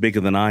person's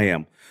bigger than I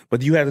am.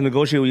 But you have to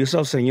negotiate with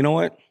yourself saying, you know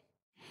what?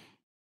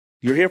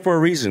 You're here for a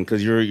reason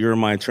because you're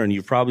my attorney.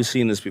 You've probably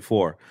seen this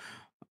before.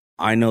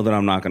 I know that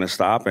I'm not going to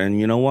stop. And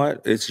you know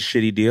what? It's a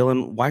shitty deal.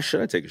 And why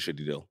should I take a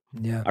shitty deal?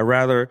 Yeah. I'd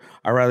rather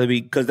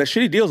be, because that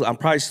shitty deal, I'm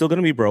probably still going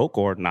to be broke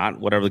or not,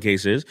 whatever the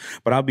case is,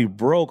 but I'll be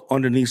broke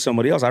underneath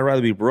somebody else. I'd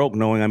rather be broke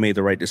knowing I made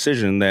the right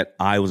decision, that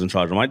I was in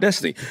charge of my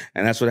destiny.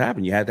 And that's what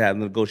happened. You had to have a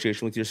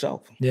negotiation with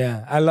yourself.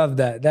 Yeah. I love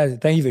that.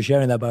 Thank you for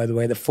sharing that, by the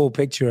way, the full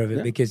picture of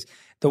it, because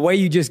the way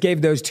you just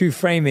gave those two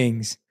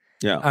framings,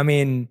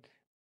 one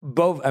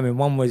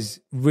was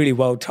really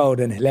well told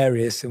and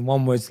hilarious. And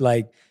one was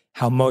like,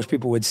 how most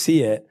people would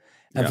see it.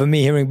 And for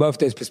me, hearing both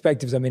those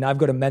perspectives, I've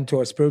got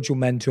a spiritual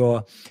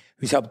mentor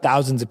who's helped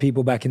thousands of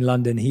people back in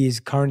London. He's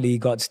currently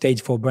got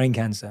stage 4 brain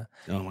cancer.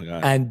 Oh my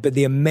God. But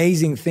the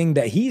amazing thing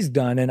that he's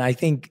done, and I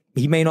think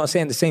he may not say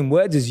in the same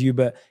words as you,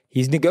 but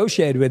he's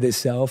negotiated with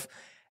himself,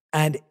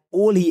 and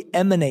all he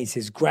emanates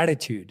is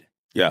gratitude.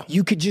 Yeah.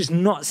 You could just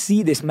not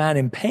see this man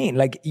in pain.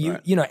 Like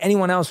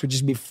anyone else would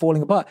just be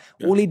falling apart.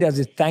 Yeah. All he does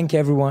is thank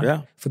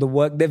everyone for the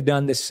work they've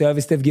done, the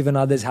service they've given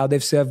others, how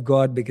they've served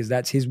God, because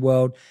that's his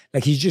world.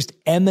 Like he's just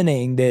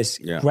emanating this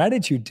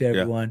gratitude to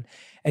everyone.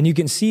 And you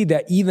can see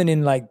that even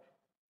in like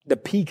the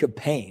peak of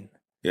pain,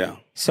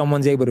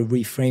 someone's able to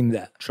reframe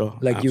that. Sure.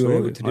 Like absolutely. You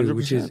were able to do,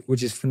 100%.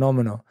 which is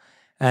phenomenal.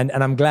 And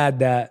I'm glad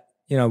that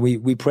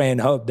we pray and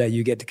hope that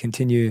you get to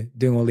continue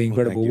doing all the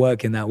incredible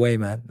work in that way,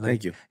 man.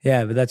 Thank you.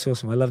 Yeah, but that's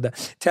awesome. I love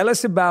that. Tell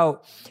us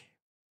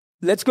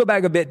let's go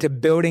back a bit to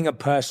building a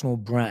personal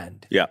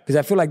brand. Yeah. Because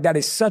I feel like that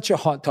is such a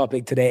hot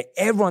topic today.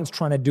 Everyone's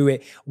trying to do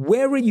it.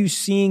 Where are you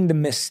seeing the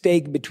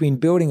mistake between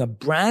building a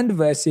brand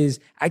versus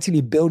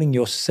actually building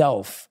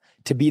yourself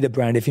to be the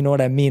brand, if you know what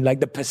I mean?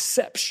 Like the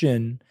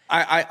perception.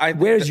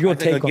 Where's your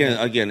take on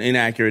it? Again,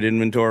 inaccurate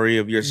inventory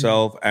of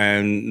yourself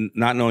and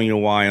not knowing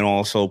your why, and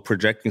also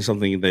projecting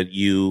something that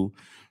you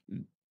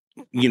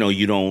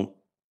don't,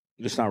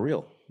 it's not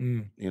real,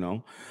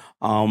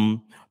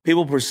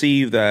 people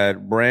perceive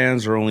that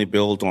brands are only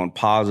built on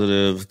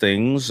positive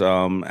things.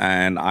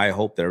 And I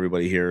hope that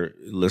everybody here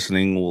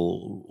listening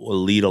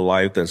will lead a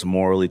life that's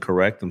morally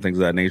correct and things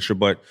of that nature.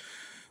 But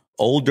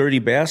Old Dirty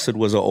Bastard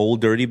was an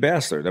old dirty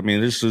bastard.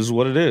 This is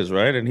what it is,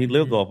 right? And he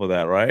lived off of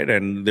that, right?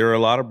 And there are a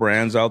lot of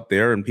brands out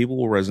there, and people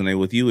will resonate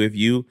with you if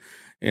you,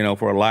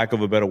 for a lack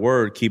of a better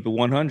word, keep it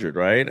 100,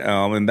 right?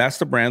 And that's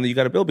the brand that you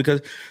got to build,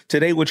 because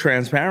today with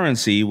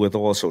transparency, with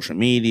all social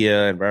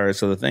media and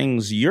various other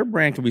things, your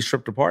brand can be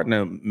stripped apart in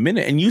a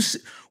minute. And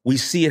we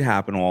see it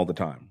happen all the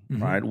time,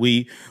 right?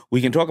 We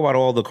can talk about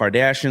all the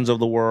Kardashians of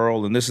the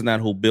world and this and that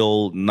who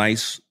build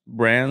nice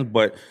brands,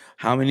 but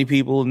how many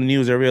people in the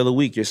news every other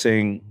week you're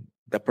saying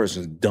that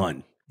person's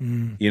done?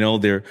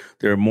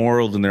 Their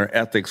morals and their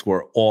ethics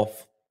were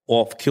off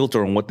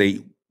kilter on what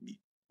they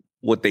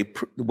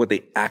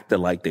acted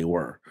like they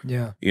were.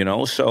 Yeah.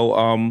 So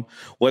I'm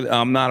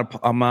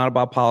not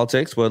about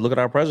politics, but look at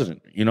our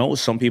president.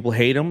 Some people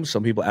hate him,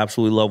 some people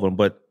absolutely love him,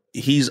 but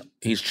he's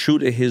true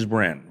to his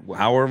brand,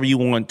 however you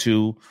want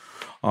to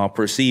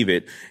perceive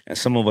it. And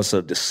some of us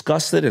are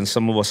disgusted, and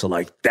some of us are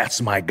like,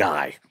 that's my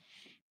guy.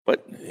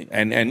 But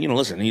and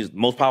listen, he's the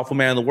most powerful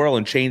man in the world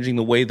and changing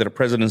the way that a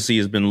presidency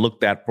has been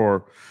looked at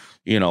for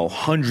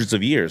hundreds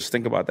of years.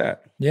 Think about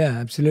that. Yeah,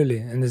 absolutely.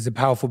 And there's a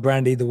powerful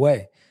brand either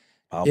way.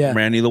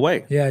 Brand either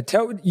way. Yeah.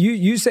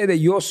 You say that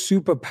your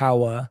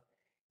superpower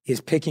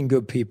is picking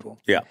good people.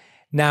 Yeah.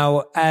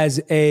 Now, as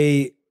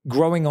a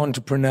growing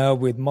entrepreneur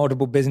with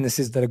multiple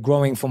businesses that are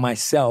growing for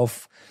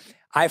myself,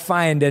 I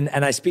find, and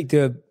I speak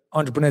to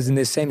entrepreneurs in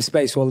this same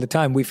space all the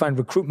time, we find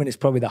recruitment is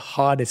probably the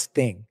hardest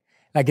thing.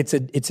 Like it's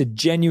a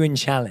genuine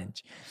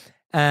challenge.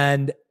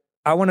 And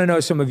I want to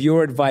know some of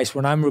your advice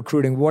when I'm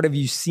recruiting. What have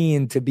you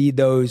seen to be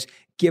those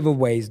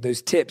giveaways,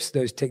 those tips,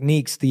 those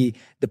techniques, the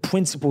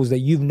principles that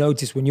you've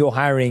noticed when you're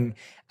hiring,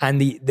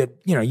 and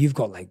you've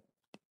got like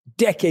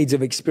decades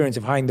of experience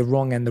of hiring the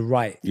wrong and the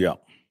right. Yeah.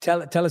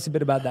 Tell us a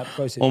bit about that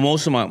process. Well,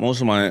 most of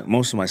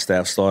my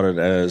staff started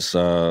as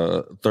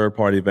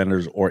third-party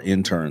vendors or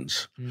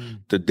interns.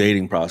 The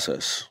dating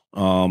process,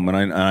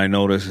 and I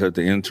noticed that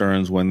the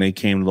interns, when they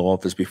came to the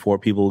office before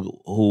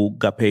people who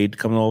got paid to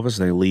come to the office,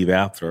 they leave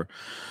after.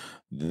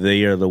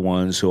 They are the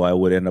ones who I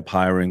would end up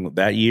hiring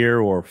that year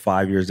or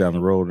 5 years down the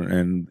road,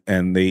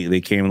 and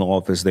they came in the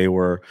office. They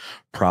were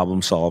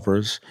problem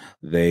solvers.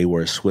 They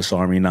were Swiss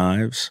Army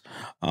knives,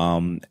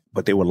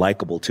 but they were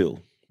likable too.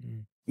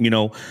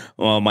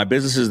 My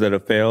businesses that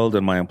have failed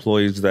and my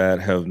employees that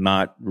have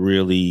not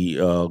really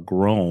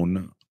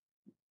grown,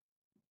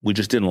 we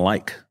just didn't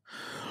like.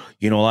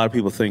 A lot of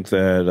people think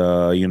that,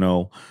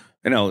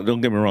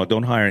 don't get me wrong,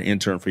 don't hire an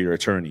intern for your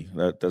attorney.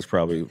 That's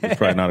probably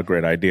not a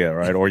great idea,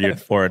 right?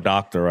 Or a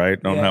doctor,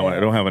 right? Don't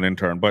have an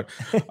intern. But,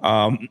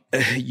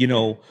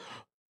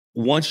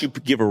 once you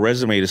give a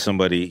resume to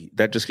somebody,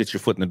 that just gets your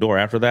foot in the door.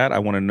 After that, I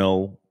want to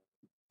know,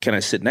 can I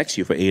sit next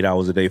to you for 8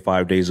 hours a day,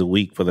 5 days a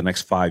week for the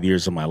next 5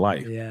 years of my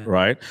life? Yeah.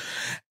 Right.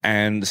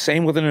 And the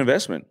same with an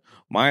investment.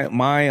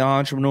 My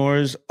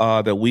entrepreneurs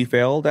that we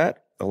failed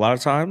at, a lot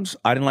of times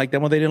I didn't like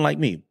them or they didn't like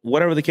me,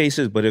 whatever the case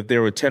is. But if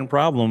there were 10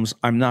 problems,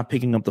 I'm not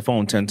picking up the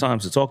phone 10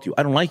 times to talk to you.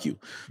 I don't like you.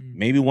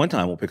 Maybe one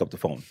time we'll pick up the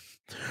phone.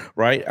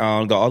 Right.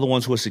 The other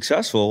ones who were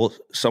successful,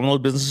 some of those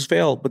businesses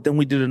failed, but then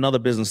we did another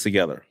business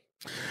together.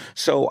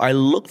 So I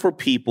look for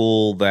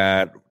people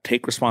that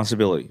take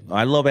responsibility.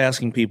 I love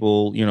asking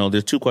people,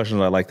 there's two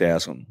questions I like to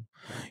ask them.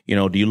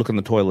 Do you look in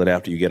the toilet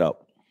after you get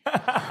up?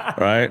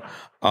 Right?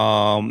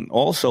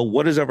 Also,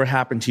 what has ever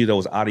happened to you that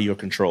was out of your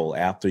control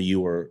after you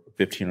were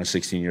 15 or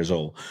 16 years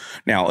old?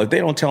 Now, if they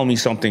don't tell me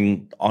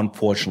something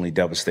unfortunately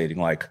devastating,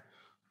 like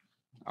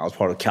I was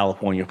part of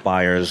California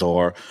fires,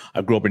 or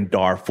I grew up in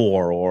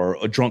Darfur, or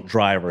a drunk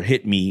driver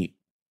hit me,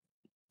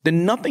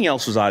 then nothing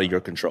else was out of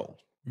your control.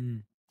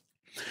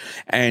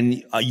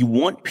 And you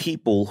want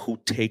people who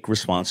take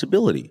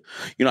responsibility.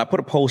 I put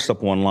a post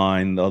up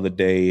online the other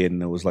day,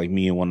 and it was like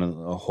me in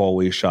a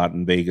hallway shot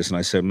in Vegas. And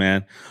I said,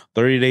 man,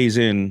 30 days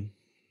in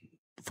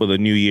for the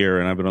new year,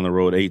 and I've been on the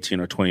road 18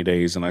 or 20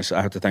 days. And I said,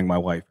 I have to thank my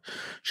wife.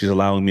 She's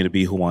allowing me to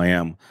be who I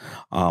am.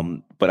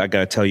 But I got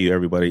to tell you,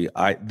 everybody,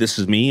 this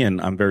is me,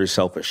 and I'm very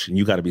selfish. And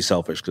you got to be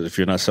selfish, because if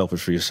you're not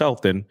selfish for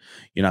yourself, then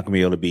you're not going to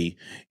be able to be,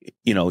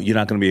 you're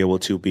not going to be able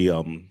to be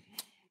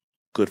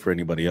good for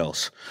anybody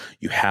else.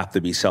 You have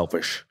to be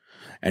selfish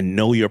and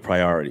know your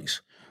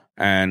priorities.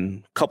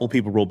 And a couple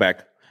people wrote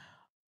back,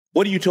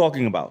 what are you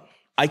talking about?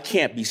 I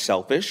can't be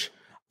selfish.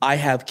 I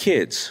have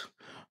kids.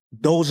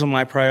 Those are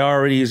my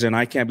priorities, and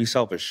I can't be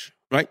selfish.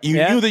 Right? You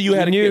knew that you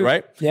had a kid,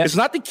 right? Yeah. It's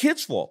not the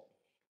kid's fault.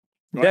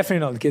 Right?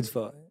 Definitely not the kid's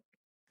fault.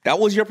 That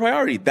was your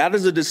priority. That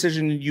is a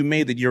decision you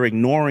made that you're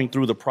ignoring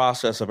through the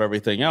process of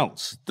everything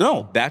else.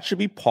 No, that should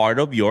be part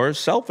of your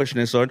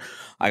selfishness. Or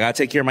I got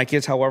to take care of my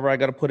kids. However, I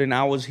got to put in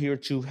hours here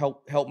to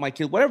help my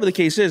kids, whatever the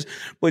case is.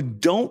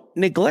 But don't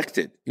neglect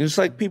it. It's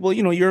like people,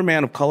 you're a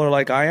man of color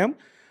like I am.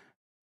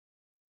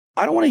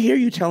 I don't want to hear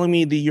you telling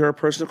me that you're a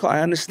person of color. I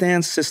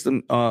understand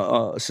systemic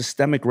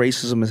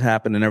racism has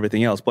happened and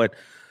everything else, but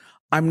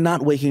I'm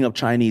not waking up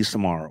Chinese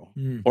tomorrow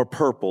or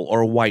purple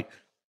or white.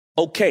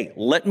 Okay,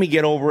 let me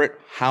get over it.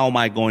 How am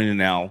I going to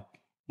now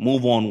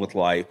move on with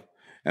life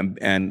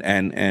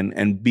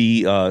and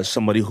be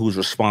somebody who's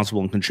responsible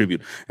and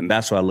contribute? And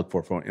that's what I look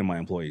for in my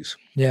employees.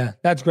 Yeah,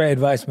 that's great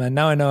advice, man.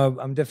 Now I know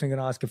I'm definitely going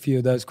to ask a few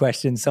of those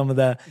questions, some of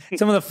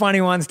the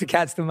funny ones to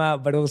catch them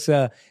out, but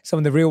also some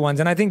of the real ones.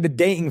 And I think the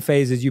dating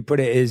phase, as you put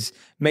it,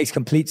 makes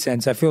complete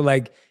sense. I feel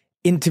like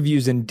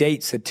interviews and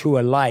dates are too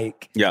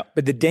alike. Yeah.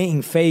 But the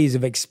dating phase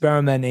of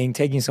experimenting,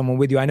 taking someone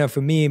with you, I know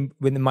for me,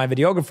 with my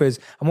videographers,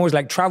 I'm always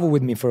like, travel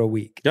with me for a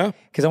week. Yeah.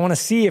 Because I want to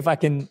see if I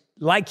can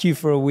like you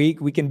for a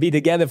week. We can be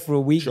together for a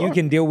week. Sure. You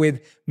can deal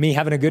with me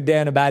having a good day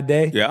and a bad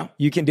day. Yeah.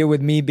 You can deal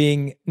with me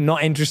being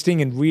not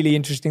interesting and really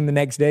interesting the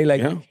next day.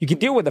 You can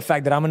deal with the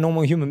fact that I'm a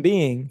normal human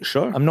being.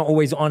 Sure. I'm not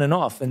always on and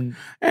off. And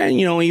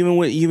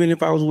even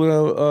if I was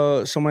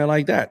with somebody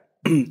like that,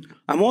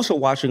 I'm also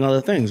watching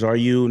other things. Are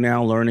you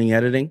now learning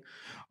editing?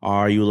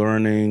 Are you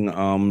learning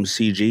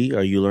CG?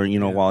 Are you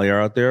learning, while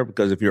you're out there?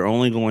 Because if you're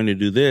only going to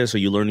do this, are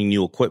you learning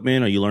new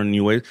equipment? Are you learning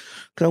new ways?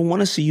 Because I want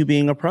to see you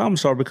being a problem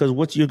solver, because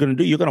what you're going to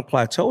do, you're going to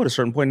plateau at a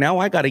certain point. Now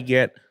I got to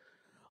get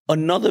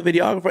another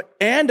videographer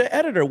and an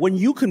editor when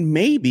you can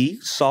maybe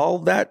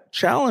solve that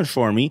challenge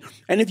for me.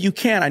 And if you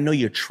can't, I know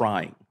you're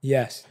trying.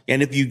 Yes.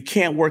 And if you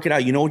can't work it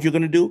out, you know what you're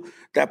going to do?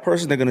 That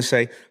person, they're going to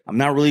say, I'm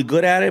not really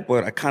good at it,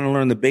 but I kind of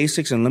learned the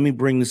basics, and let me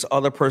bring this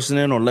other person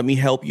in, or let me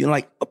help you.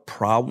 Like a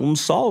problem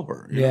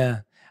solver. You know?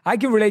 I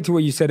can relate to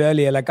what you said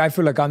earlier. Like, I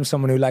feel like I'm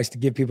someone who likes to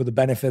give people the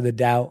benefit of the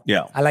doubt.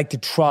 Yeah. I like to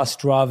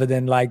trust rather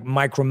than like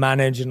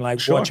micromanage and like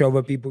watch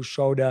over people's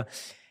shoulder.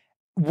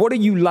 What are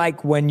you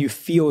like when you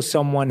feel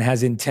someone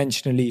has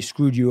intentionally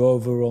screwed you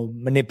over or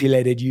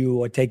manipulated you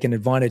or taken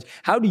advantage?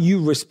 How do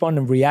you respond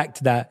and react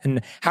to that?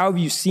 And how have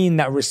you seen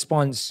that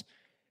response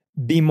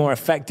be more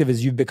effective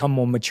as you've become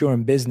more mature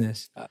in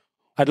business?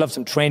 I'd love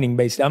some training,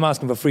 basically. I'm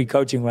asking for free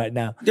coaching right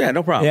now. Yeah,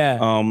 no problem. Yeah.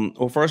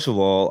 Well, first of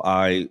all,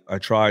 I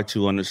try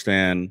to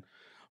understand.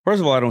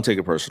 First of all, I don't take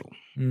it personal.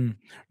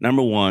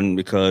 Number one,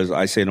 because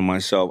I say to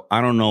myself,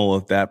 I don't know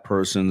if that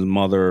person's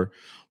mother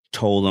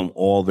told them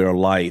all their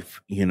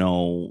life,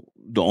 the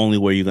only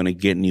way you're going to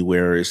get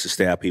anywhere is to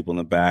stab people in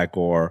the back,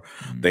 or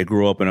they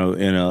grew up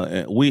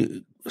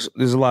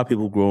there's a lot of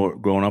people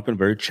growing up in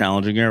very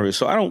challenging areas.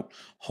 So I don't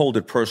hold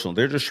it personal.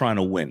 They're just trying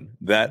to win.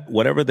 That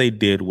whatever they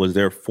did was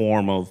their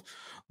form of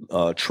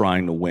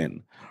trying to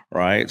win.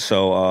 Right.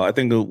 So I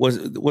think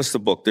what's the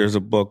book? There's a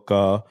book,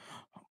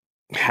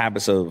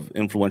 Habits of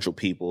Influential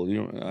People.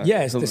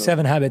 Yes, the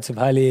 7 Habits of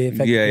Highly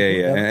Effective People.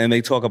 Yeah. And they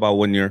talk about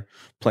when you're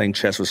playing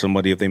chess with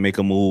somebody, if they make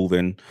a move,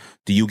 and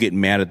do you get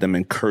mad at them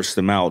and curse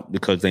them out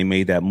because they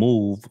made that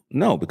move?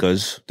 No,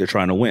 because they're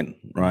trying to win,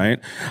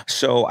 right?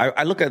 So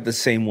I look at it the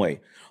same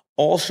way.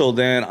 Also,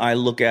 then I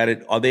look at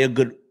it, are they a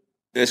good,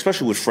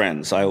 especially with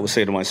friends, I always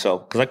say to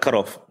myself, because I cut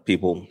off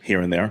people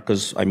here and there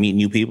because I meet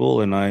new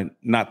people, and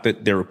not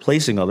that they're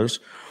replacing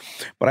others,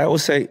 but I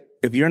always say,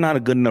 if you're not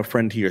a good enough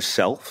friend to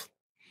yourself,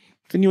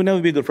 then you'll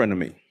never be a good friend to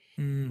me,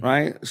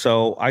 right?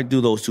 So I do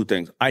those two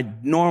things. I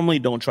normally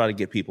don't try to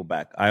get people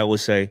back. I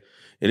always say,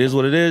 it is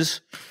what it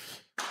is.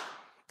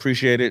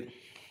 Appreciate it.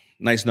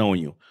 Nice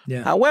knowing you.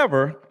 Yeah.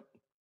 However,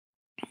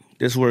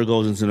 this is where it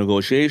goes into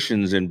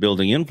negotiations and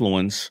building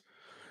influence.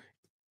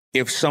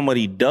 If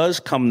somebody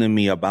does come to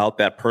me about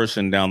that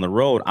person down the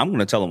road, I'm going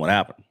to tell them what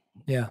happened.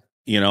 Yeah.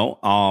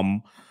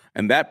 And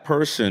that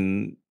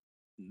person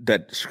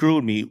that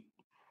screwed me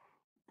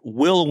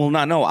will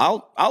not know.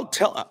 I'll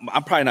tell.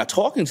 I'm probably not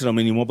talking to them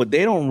anymore, but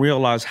they don't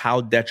realize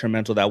how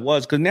detrimental that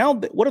was. Because now,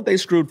 what if they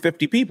screwed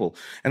 50 people,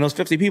 and those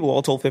 50 people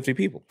all told 50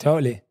 people?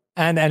 Totally.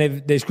 And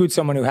if they screwed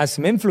someone who has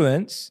some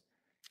influence,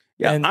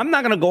 I'm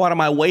not going to go out of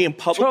my way in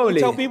public to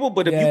tell people.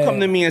 But if you come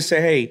to me and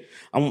say, "Hey,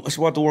 I'm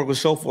about to work with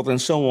so forth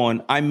and so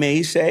on," I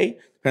may say,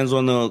 depends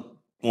on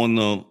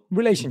the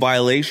relation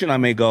violation. I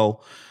may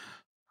go,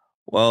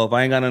 well, if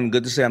I ain't got nothing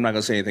good to say, I'm not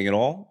going to say anything at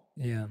all.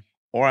 Yeah.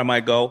 Or I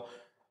might go,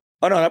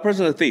 oh, no, that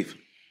person's a thief.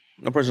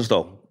 That person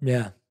stole.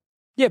 Yeah.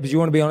 Yeah, but you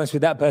want to be honest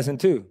with that person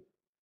too.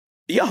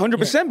 Yeah,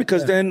 100%,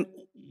 because then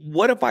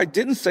what if I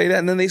didn't say that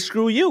and then they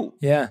screw you?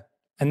 Yeah.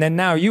 And then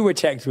now you were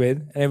checked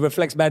with and it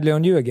reflects badly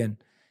on you again.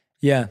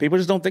 Yeah. People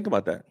just don't think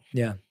about that.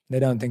 Yeah, they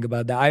don't think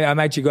about that. I'm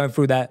actually going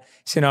through that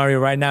scenario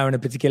right now in a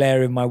particular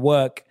area of my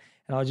work.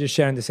 And I was just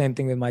sharing the same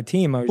thing with my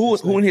team.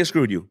 Who in here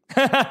screwed you?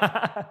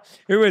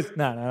 It was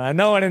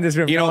no one in this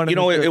room.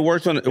 It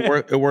works on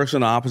it works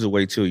on the opposite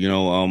way too.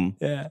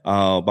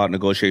 About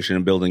negotiation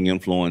and building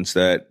influence.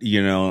 That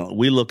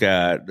we look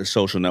at the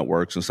social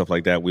networks and stuff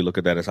like that. We look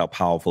at that as how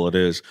powerful it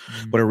is,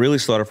 but it really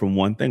started from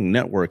one thing: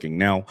 networking.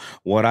 Now,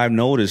 what I've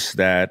noticed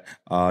that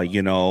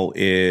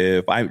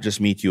if I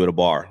just meet you at a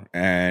bar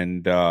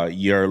and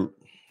you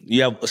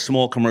have a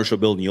small commercial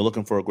building, you're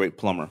looking for a great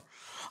plumber.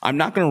 I'm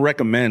not going to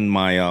recommend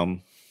my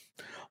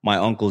my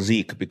Uncle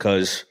Zeke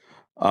because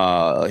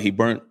he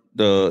burnt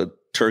the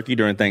turkey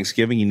during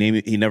Thanksgiving.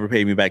 He never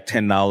paid me back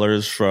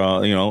 $10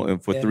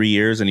 for 3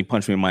 years, and he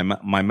punched me in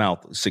my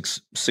mouth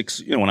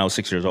when I was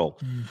 6 years old.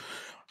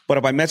 But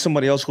if I met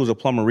somebody else who was a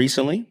plumber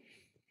recently,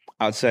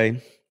 I'd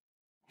say,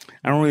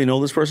 I don't really know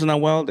this person that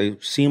well. They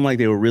seem like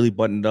they were really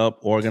buttoned up,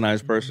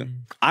 organized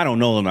person. I don't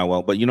know them that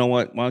well, but you know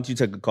what? Why don't you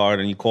take a card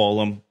and you call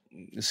them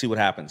and see what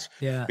happens?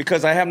 Yeah.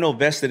 Because I have no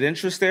vested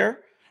interest there.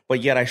 But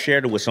yet I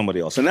shared it with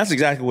somebody else. And that's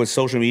exactly what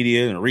social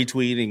media and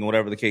retweeting,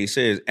 whatever the case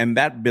is. And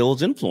that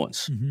builds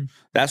influence.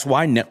 That's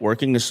why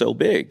networking is so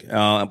big.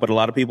 But a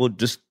lot of people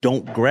just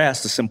don't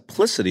grasp the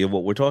simplicity of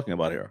what we're talking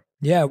about here.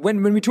 Yeah,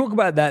 when we talk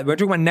about that, we're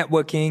talking about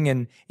networking.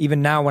 And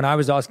even now when I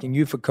was asking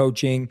you for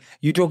coaching,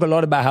 you talk a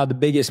lot about how the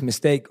biggest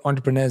mistake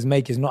entrepreneurs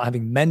make is not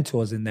having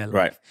mentors in their life.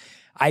 Right.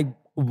 I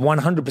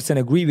 100%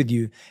 agree with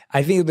you.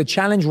 I think the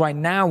challenge right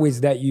now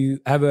is that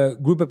you have a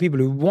group of people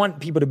who want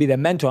people to be their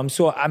mentor. I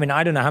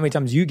don't know how many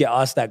times you get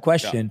asked that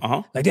question.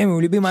 Yeah. Like, Daymond,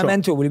 will you be my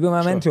mentor? Will you be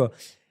my mentor?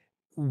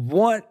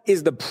 What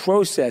is the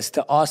process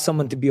to ask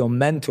someone to be your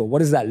mentor? What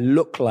does that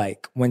look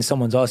like when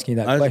someone's asking you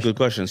that question? That's a good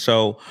question.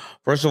 So,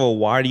 first of all,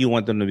 why do you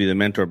want them to be the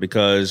mentor?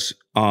 Because,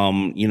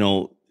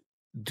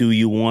 Do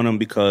you want them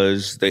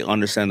because they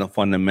understand the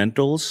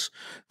fundamentals?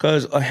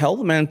 Because a health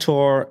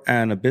mentor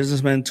and a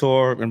business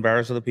mentor and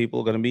various other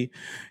people are going to be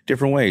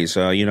different ways.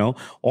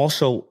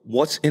 Also,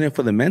 what's in it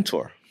for the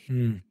mentor?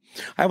 I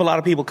have a lot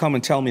of people come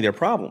and tell me their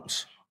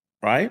problems,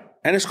 right?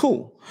 And it's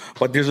cool.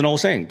 But there's an old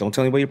saying, don't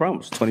tell anybody your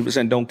problems.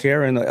 20% don't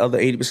care and the other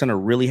 80% are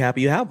really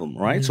happy you have them,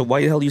 right? So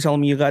why the hell are you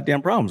telling me your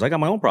goddamn problems? I got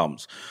my own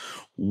problems.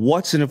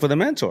 What's in it for the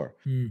mentor?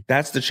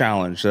 That's the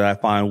challenge that I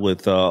find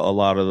with a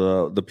lot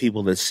of the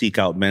people that seek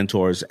out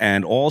mentors.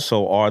 And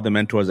also, are the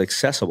mentors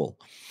accessible?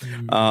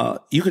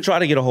 You can try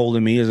to get a hold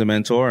of me as a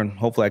mentor, and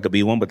hopefully I could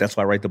be one, but that's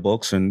why I write the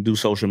books and do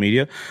social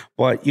media.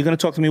 But you're going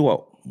to talk to me,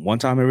 one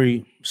time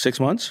every 6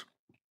 months?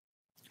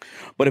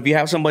 But if you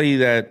have somebody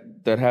that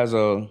has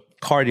a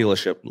car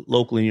dealership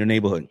locally in your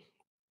neighborhood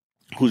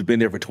who's been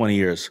there for 20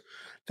 years,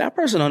 that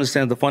person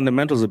understands the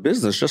fundamentals of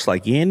business just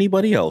like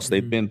anybody else.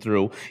 They've been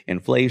through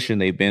inflation.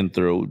 They've been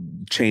through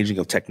changing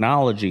of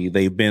technology.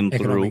 They've been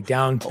Economic through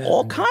downturn.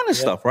 all kind of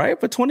stuff, right?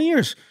 For 20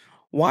 years.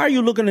 Why are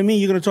you looking at me?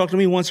 You're going to talk to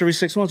me once every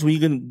 6 months when you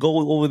can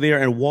go over there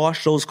and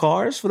wash those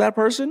cars for that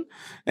person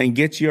and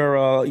get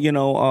your,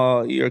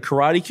 your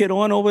Karate Kid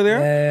on over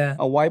there,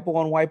 a wipe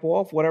on, wipe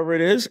off, whatever it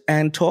is,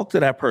 and talk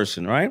to that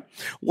person, right?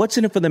 What's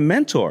in it for the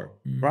mentor,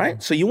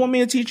 right? So you want me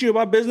to teach you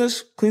about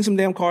business? Clean some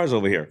damn cars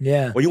over here.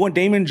 Yeah. Or you want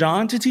Daymond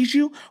John to teach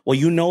you? Well,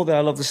 you know that I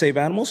love to save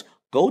animals.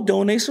 Go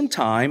donate some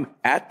time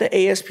at the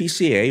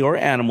ASPCA or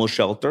animal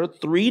shelter,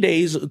 2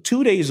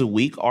 days a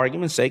week,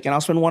 argument's sake, and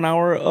I'll spend 1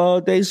 hour a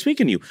day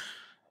speaking to you.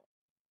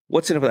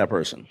 What's in it for that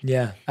person?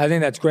 Yeah, I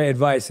think that's great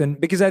advice. And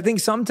because I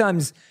think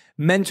sometimes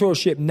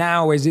mentorship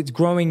now, as it's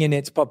growing in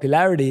its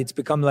popularity, it's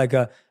become like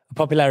a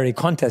popularity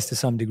contest to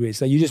some degree.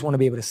 So you just want to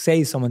be able to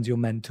say someone's your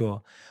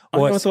mentor. I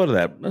never thought of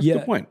that. That's a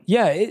good point.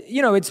 Yeah,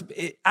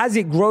 as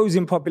it grows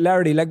in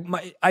popularity,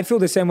 I feel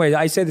the same way.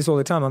 I say this all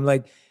the time. I'm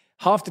like,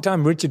 half the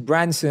time, Richard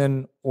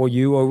Branson or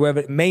you or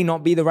whoever may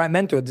not be the right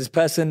mentor. This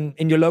person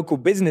in your local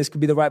business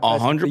could be the right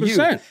person 100%. For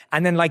you.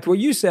 And then like what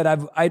you said,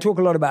 I talk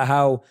a lot about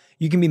how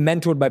you can be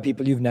mentored by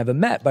people you've never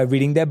met, by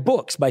reading their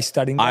books, by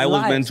studying their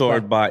lives. I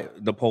was mentored by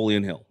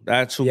Napoleon Hill.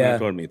 That's who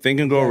mentored me. Think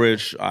and Grow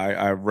Rich.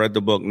 I've read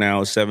the book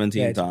now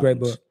 17 times. It's a great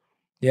book.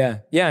 Yeah.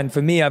 And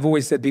for me, I've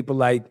always said people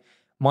like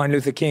Martin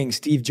Luther King,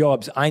 Steve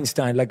Jobs,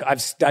 Einstein, like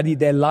I've studied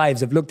their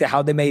lives. I've looked at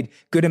how they made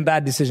good and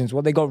bad decisions,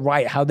 what they got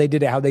right, how they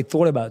did it, how they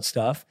thought about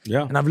stuff.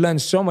 Yeah. And I've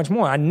learned so much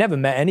more. I never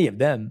met any of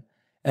them.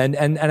 And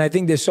I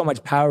think there's so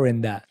much power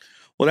in that.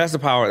 Well, that's the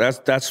power.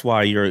 That's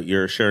why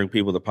you're sharing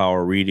people the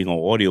power of reading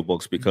or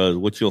audiobooks, because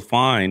what you'll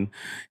find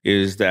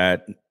is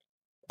that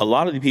a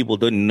lot of the people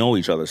didn't know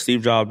each other.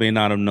 Steve Jobs may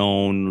not have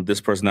known this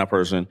person, that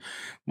person.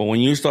 But when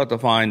you start to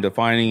find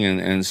defining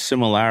and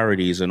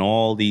similarities and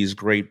all these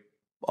great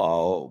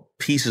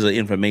pieces of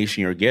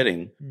information you're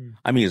getting,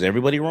 I mean, is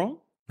everybody wrong?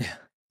 Yeah.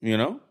 You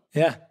know?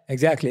 Yeah,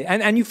 exactly.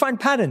 And you find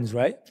patterns,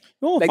 right?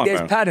 Like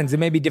there's patterns. There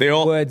may be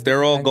different words.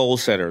 They're all goal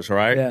setters,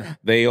 right? Yeah.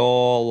 They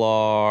all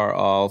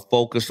are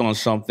focused on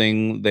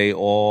something. They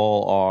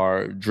all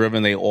are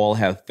driven. They all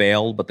have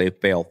failed, but they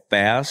fail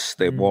fast.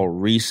 They've all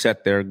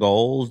reset their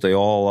goals. They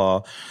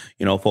all,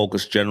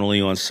 focus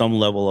generally on some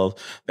level of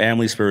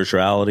family,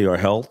 spirituality, or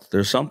health.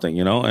 There's something,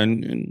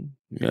 and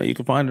you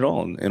can find it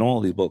all in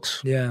all these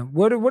books. Yeah.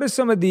 What are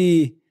some of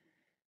the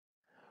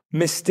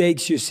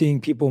mistakes you're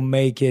seeing people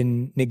make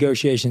in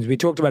negotiations? We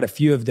talked about a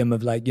few of them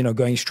of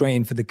going straight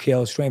in for the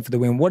kill, straight in for the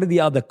win. What are the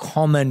other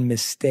common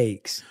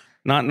mistakes?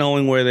 Not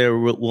knowing where they're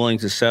willing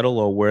to settle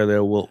or where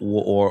they're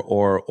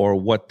or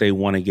what they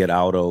want to get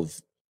out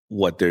of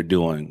what they're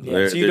doing.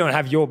 Yeah, so you don't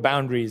have your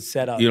boundaries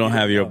set up. You don't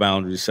have your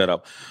boundaries set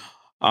up.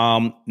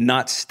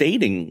 Not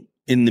stating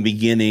in the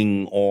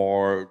beginning,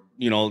 or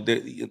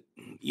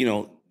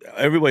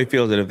everybody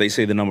feels that if they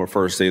say the number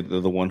first, they're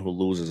the one who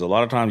loses. A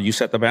lot of times you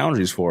set the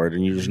boundaries for it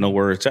and you just know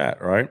where it's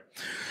at, right?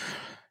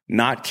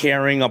 Not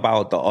caring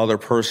about the other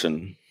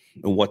person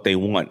and what they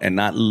want and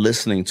not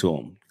listening to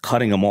them,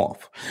 cutting them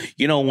off.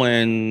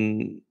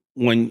 When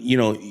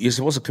you're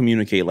supposed to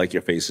communicate like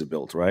your face is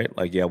built, right?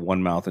 Like you have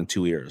one mouth and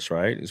two ears,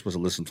 right? You're supposed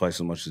to listen twice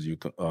as much as you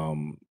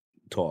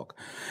talk.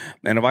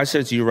 And if I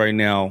said to you right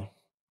now,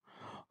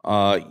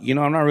 I'm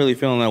not really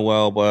feeling that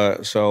well,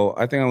 but so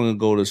I think I'm going to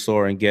go to the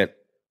store and get,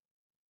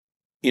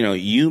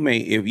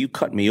 if you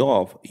cut me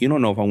off, you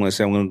don't know if I'm going to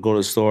say I'm going to go to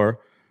the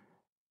store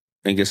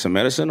and get some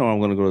medicine, or I'm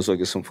going to go to the store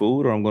and get some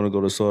food, or I'm going to go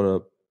to the store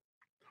to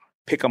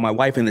pick up my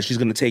wife and then she's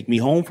going to take me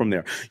home from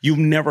there. You've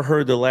never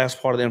heard the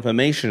last part of the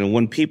information. And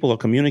when people are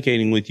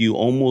communicating with you,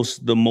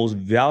 almost the most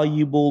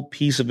valuable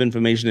piece of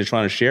information they're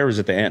trying to share is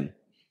at the end.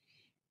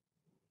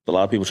 A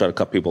lot of people try to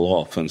cut people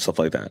off and stuff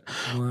like that.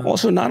 Wow.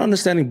 Also, not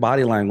understanding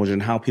body language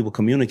and how people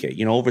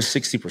communicate. Over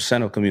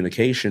 60% of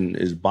communication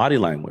is body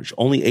language.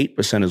 Only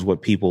 8% is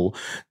what people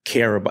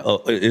care about.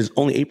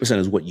 Only 8%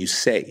 is what you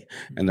say,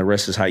 and the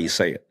rest is how you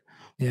say it.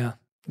 Yeah,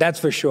 that's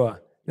for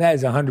sure. That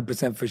is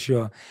 100% for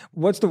sure.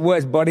 What's the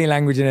worst body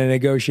language in a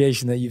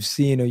negotiation that you've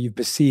seen or you've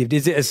perceived?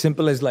 Is it as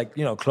simple as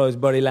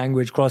closed body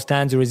language, crossed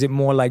hands, or is it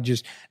more like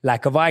just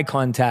lack of eye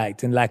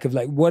contact and lack of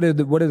what are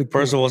the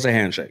First of all, it's a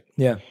handshake.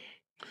 Yeah.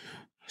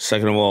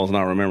 Second of all, is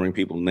not remembering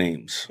people's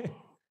names,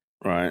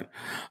 right?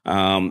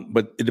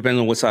 But it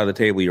depends on what side of the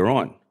table you're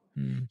on.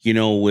 You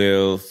know,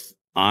 if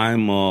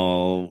I'm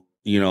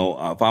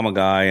if I'm a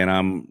guy and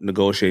I'm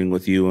negotiating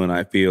with you and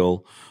I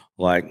feel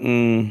like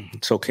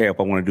it's okay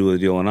if I want to do the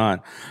deal or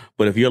not,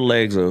 but if your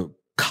legs are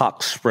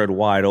cocked spread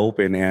wide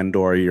open and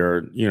or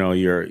your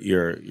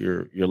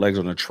legs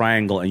on a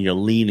triangle and you're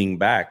leaning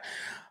back,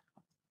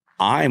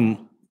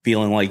 I'm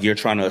feeling like you're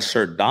trying to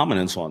assert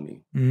dominance on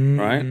me,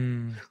 right?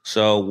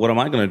 So what am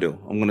I going to do?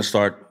 I'm going to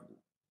start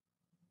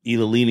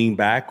either leaning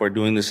back or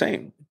doing the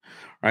same,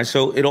 right?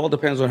 So it all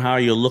depends on how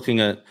you're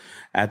looking at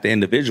the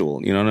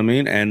individual. You know what I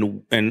mean?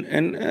 And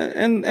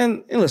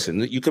listen,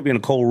 you could be in a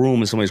cold room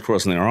and somebody's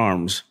crossing their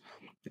arms.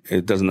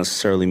 It doesn't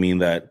necessarily mean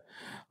that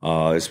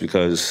it's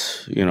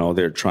because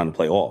they're trying to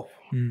play off.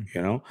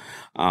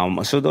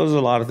 So those are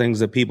a lot of things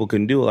that people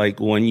can do. Like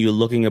when you're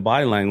looking at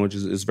body language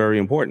is very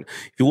important.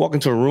 If you walk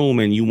into a room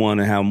and you want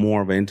to have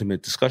more of an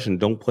intimate discussion,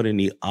 don't put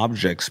any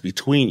objects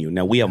between you.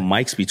 Now we have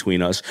mics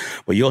between us,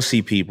 but you'll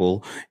see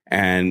people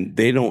and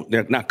they're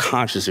not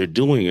conscious they're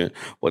doing it,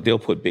 but they'll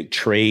put big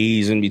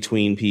trays in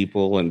between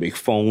people and big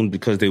phones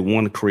because they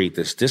want to create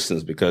this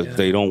distance because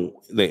they don't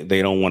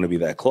want to be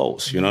that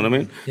close. You know what I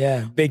mean?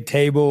 Yeah. Big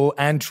table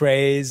and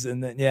trays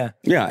and then, yeah.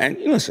 Yeah. And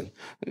listen,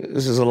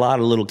 this is a lot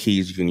of little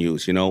keys you can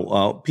use.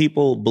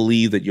 People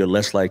believe that you're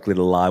less likely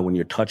to lie when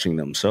you're touching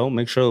them. So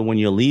make sure when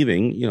you're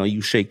leaving, you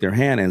shake their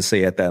hand and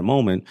say at that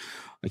moment,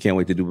 I can't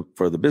wait to do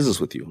further business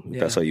with you. If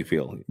that's how you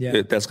feel.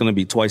 Yeah. That's going to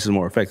be twice as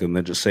more effective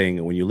than just saying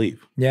it when you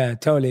leave. Yeah,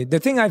 totally. The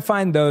thing I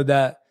find though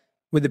that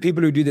with the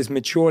people who do this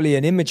maturely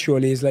and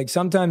immaturely is like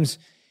sometimes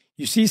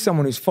you see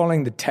someone who's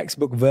following the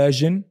textbook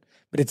version,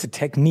 but it's a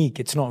technique.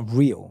 It's not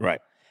real.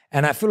 Right.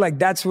 And I feel like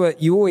that's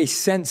what you always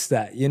sense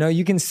that,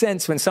 you can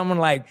sense when someone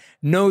like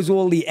knows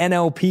all the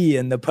NLP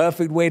and the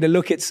perfect way to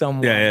look at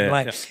someone,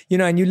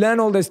 and you learn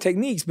all those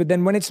techniques, but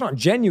then when it's not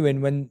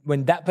genuine,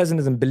 when that person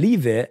doesn't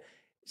believe it,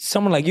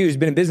 someone like you who's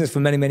been in business for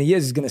many, many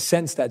years is going to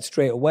sense that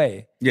straight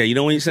away. Yeah. You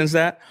know when you sense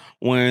that?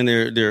 When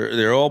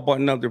they're all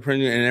buttoned up, they're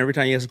printing, and every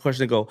time you ask a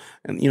question, they go,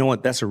 and you know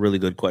what? That's a really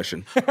good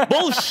question.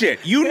 Bullshit.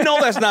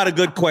 That's not a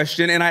good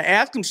question. And I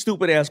ask them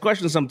stupid ass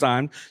questions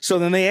sometimes. So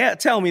then they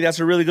tell me that's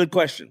a really good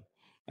question.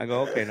 I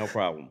go, okay, no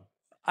problem.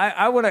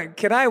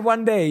 Can I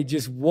one day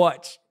just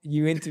watch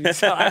you interview?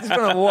 So I just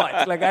want to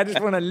watch. Like, I just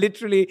want to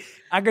literally,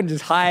 I can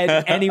just hide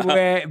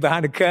anywhere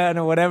behind a curtain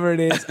or whatever it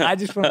is. I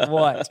just want to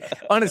watch.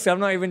 Honestly, I'm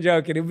not even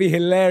joking. It'd be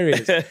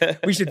hilarious.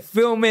 We should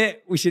film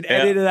it. We should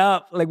edit it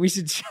up. Like, we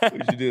should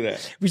do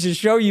that. We should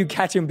show you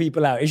catching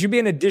people out. It should be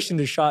an addition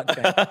to Shark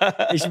Tank.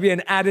 It should be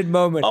an added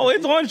moment. Oh,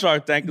 it's on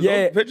Shark Tank.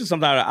 Yeah. Those pictures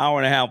sometimes an hour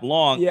and a half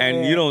long,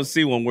 and you don't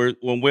see when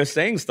we're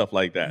saying stuff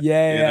like that.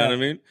 Yeah. You know what I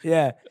mean?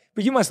 Yeah.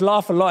 But you must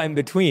laugh a lot in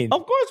between.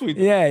 Of course we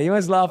do. Yeah, you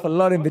must laugh a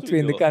lot in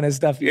between the kind of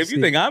stuff you see. If you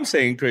think I'm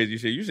saying crazy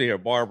shit, you should hear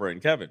Barbara and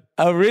Kevin.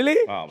 Oh, really?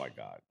 Oh, my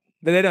God.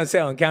 But they don't say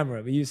it on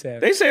camera, but you say it.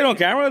 They say it on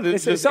camera.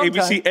 Just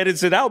ABC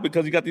edits it out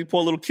because you got these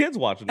poor little kids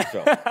watching the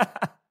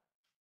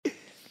show.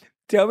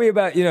 Tell me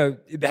about,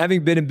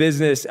 having been in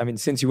business,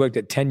 since you worked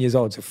at 10 years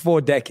old, so 4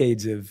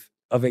 decades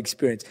of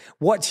experience.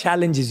 What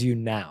challenges you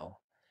now?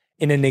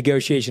 In a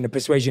negotiation, a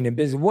persuasion in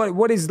business?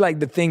 What is like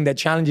the thing that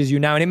challenges you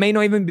now? And it may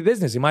not even be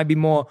business. It might be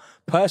more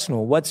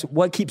personal.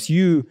 What keeps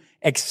you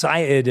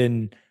excited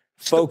and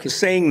focused?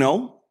 Saying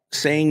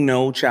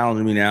no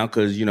challenges me now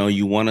because,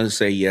 you want to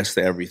say yes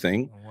to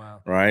everything. Oh,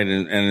 wow. Right.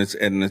 And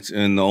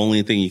the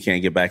only thing you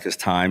can't get back is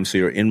time. So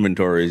your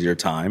inventory is your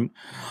time.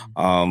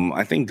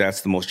 I think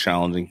that's the most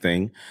challenging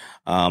thing.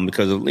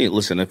 Because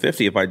listen, at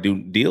 50, if I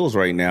do deals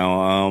right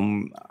now,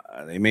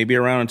 they may be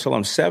around until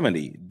I'm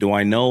 70. Do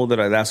I know that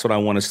that's what I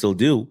want to still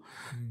do,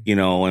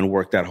 and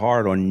work that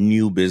hard on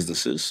new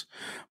businesses?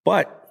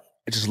 But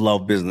I just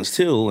love business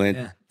too.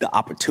 And the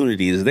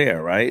opportunity is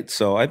there, right?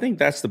 So I think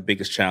that's the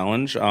biggest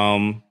challenge.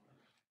 That's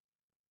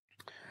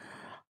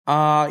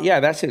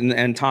it.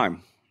 And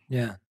time.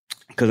 Yeah.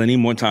 Because I need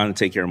more time to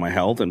take care of my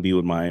health and be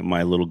with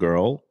my little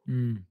girl.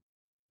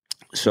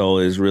 So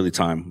it's really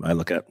time I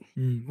look at.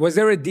 Was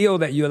there a deal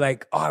that you're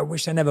like, oh, I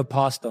wish I never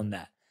passed on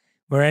that?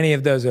 Were any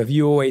of those, or have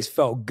you always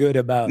felt good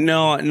about?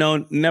 No,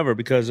 never,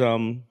 because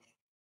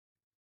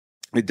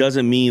it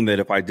doesn't mean that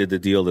if I did the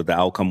deal that the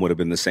outcome would have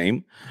been the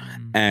same.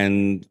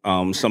 And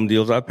some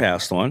deals I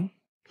passed on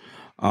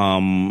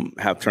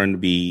have turned to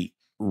be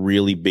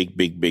really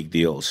big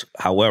deals.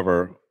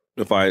 However,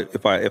 if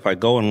I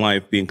go in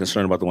life being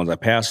concerned about the ones I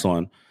passed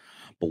on,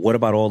 but what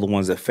about all the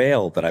ones that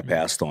failed that I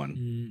passed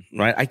on?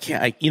 Right?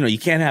 You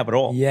can't have it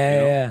all.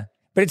 Yeah.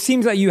 But it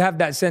seems like you have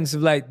that sense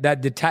of like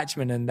that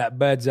detachment and that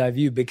bird's eye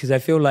view, because I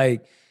feel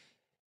like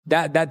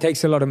that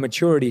takes a lot of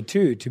maturity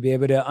too, to be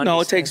able to understand.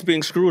 No, it takes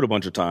being screwed a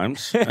bunch of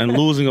times and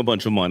losing a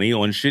bunch of money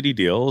on shitty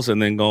deals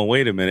and then going,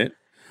 wait a minute,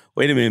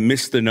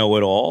 Mr.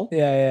 Know-It-All.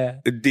 Yeah.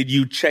 Did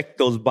you check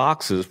those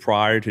boxes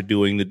prior to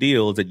doing the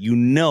deals that you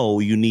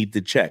need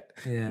to check?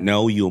 Yeah.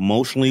 No, you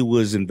emotionally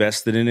was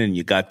invested in it and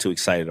you got too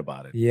excited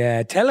about it.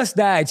 Yeah, tell us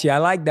that actually. I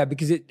like that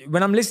because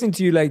when I'm listening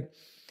to you, like,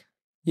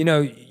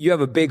 you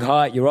have a big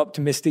heart, you're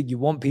optimistic, you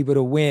want people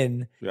to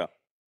win. Yeah.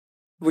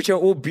 which are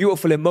all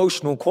beautiful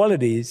emotional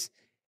qualities.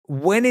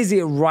 When is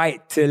it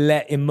right to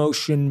let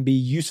emotion be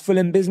useful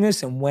in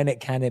business, and when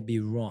can it be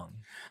wrong?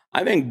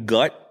 I think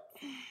gut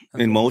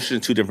and emotion are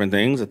two different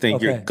things. I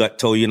think your gut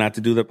told you not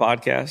to do the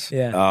podcast.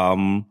 Yeah.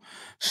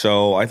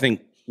 So I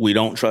think we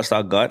don't trust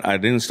our gut. I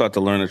didn't start to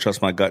learn to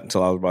trust my gut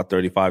until I was about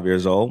 35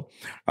 years old.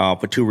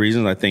 For two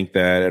reasons. I think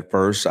that at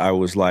first I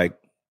was like,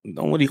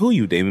 who are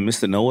you, Daymond,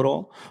 Mr.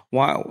 Know-It-All?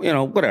 Why,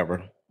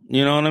 whatever.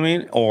 You know what I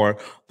mean? Or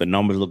the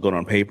numbers look good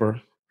on paper.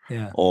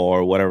 Yeah.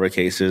 Or whatever the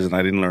case is, and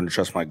I didn't learn to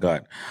trust my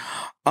gut.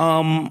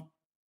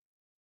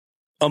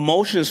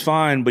 Emotion is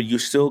fine, but you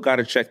still got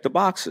to check the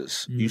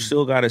boxes. You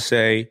still got to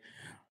say,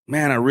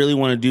 man, I really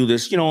want to do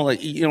this.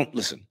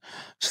 Listen,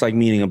 it's like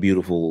meeting a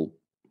beautiful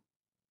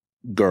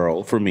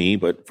girl for me,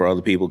 but for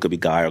other people, it could be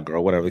guy or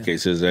girl, whatever the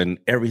case is, and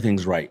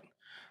everything's right.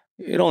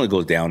 It only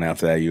goes down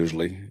after that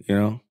usually,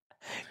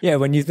 Yeah,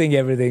 when you think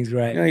everything's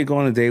right. You go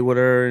on a date with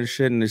her and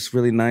shit, and it's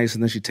really nice,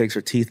 and then she takes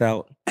her teeth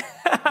out.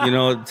 At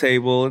the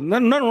table.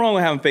 Nothing wrong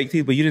with having fake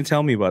teeth, but you didn't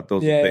tell me about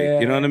those.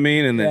 You know what I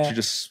mean? And then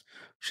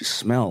she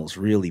smells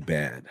really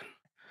bad.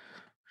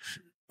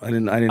 I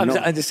didn't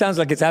know. It sounds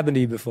like it's happened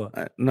to you before.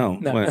 No.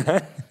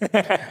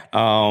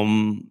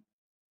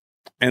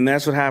 And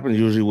that's what happens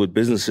usually with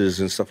businesses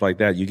and stuff like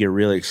that. You get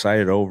really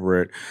excited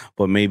over it,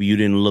 but maybe you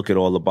didn't look at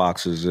all the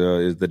boxes.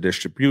 Is the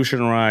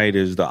distribution right?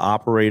 Is the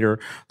operator,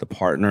 the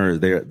partner,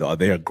 are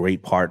they a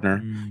great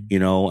partner?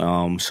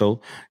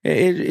 So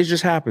it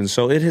just happens.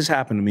 So it has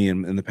happened to me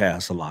in the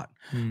past a lot.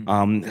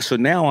 So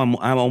now I'm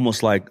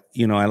almost like,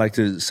 I like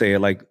to say it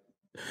like,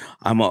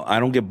 I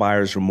don't get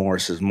buyer's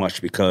remorse as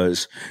much,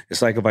 because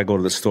it's like if I go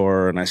to the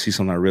store and I see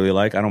something I really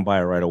like, I don't buy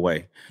it right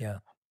away. Yeah.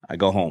 I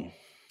go home.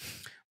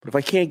 But if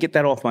I can't get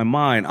that off my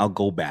mind, I'll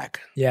go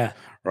back. Yeah.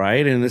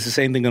 Right? And it's the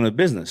same thing in a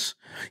business.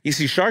 You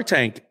see, Shark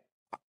Tank,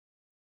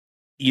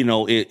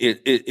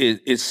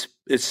 it's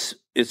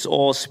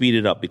all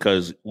speeded up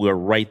because we're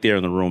right there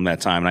in the room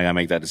that time, and I gotta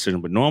make that decision.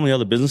 But normally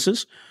other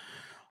businesses,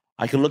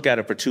 I can look at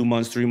it for 2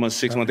 months, 3 months,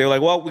 6 months. They're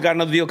like, well, we got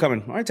another deal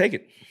coming. All right, take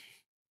it.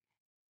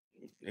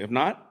 If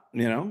not,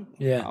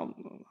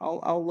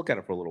 I'll look at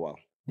it for a little while.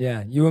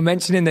 Yeah. You were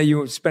mentioning that you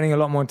were spending a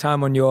lot more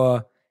time on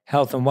your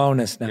health and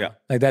wellness now. Yeah.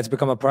 Like that's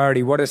become a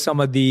priority. What are some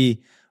of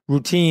the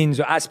routines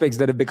or aspects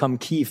that have become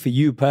key for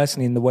you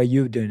personally in the way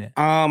you're doing it?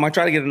 I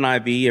try to get an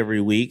IV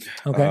every week.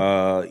 Okay.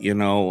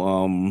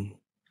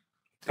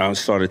 I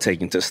started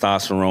taking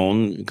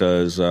testosterone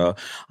because I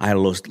had a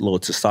low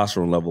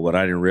testosterone level, but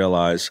I didn't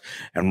realize,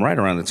 and right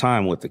around the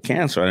time with the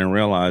cancer, I didn't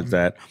realize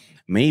that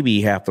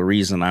maybe half the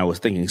reason I was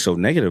thinking so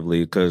negatively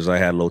because I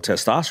had low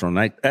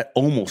testosterone. That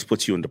almost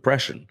puts you in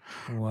depression,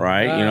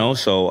 right?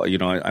 So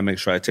I make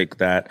sure I take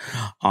that.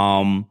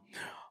 I'm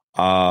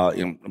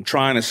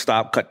trying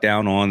to cut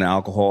down on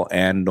alcohol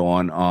and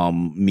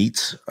on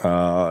meats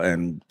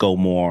and go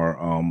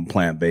more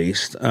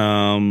plant-based.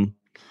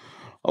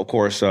 Of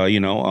course,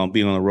 being on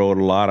the road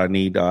a lot,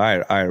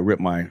 I rip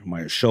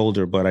my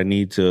shoulder, but I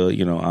need to,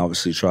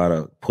 obviously try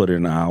to put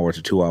in an hour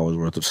to 2 hours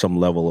worth of some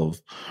level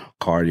of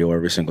cardio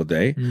every single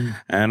day.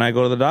 And I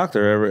go to the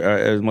doctor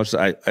as much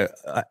as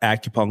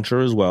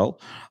acupuncture as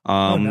well.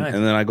 Nice.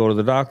 And then I go to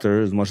the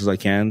doctor as much as I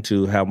can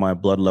to have my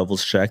blood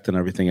levels checked and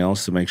everything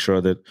else to make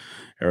sure that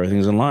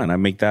everything's in line. I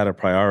make that a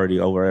priority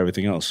over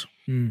everything else.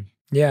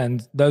 Yeah.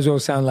 And those all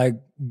sound like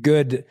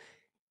good,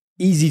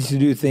 easy to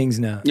do things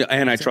now. Yeah,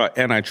 and I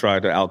try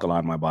to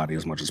alkaline my body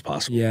as much as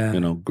possible. Yeah.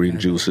 Green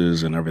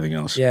juices and everything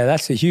else. Yeah,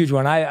 that's a huge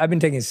one. I've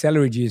been taking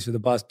celery juice for the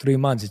past 3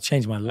 months. It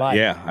changed my life.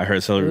 Yeah, I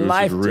heard celery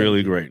juice is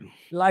really great.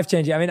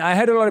 Life-changing. I mean, I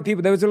heard a lot of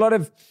people, there was a lot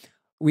of,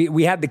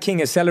 we had the king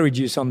of celery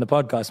juice on the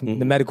podcast,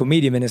 the medical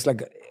medium, and it's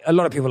like, a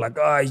lot of people are like,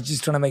 oh, he's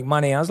just trying to make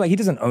money. I was like, he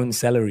doesn't own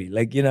celery.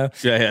 Like, Yeah.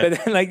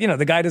 But then,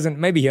 the guy doesn't,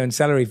 maybe he owns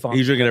celery farm.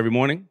 You drink it every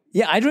morning?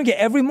 Yeah, I drink it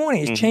every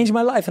morning. It's changed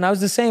my life. And I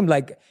was the same,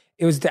 like,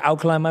 it was to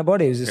alkaline my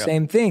body. It was the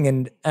same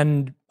thing.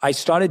 And I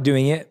started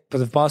doing it for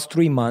the past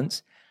 3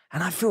 months,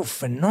 and I feel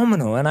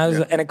phenomenal. And I was,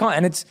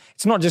 and it's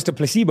not just a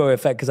placebo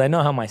effect, because I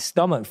know how my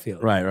stomach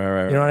feels. Right.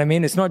 You know what I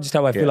mean? It's not just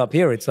how I feel up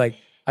here. It's like,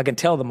 I can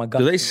tell that my gut.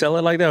 Do they sell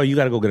it like that, or you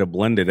got to go get it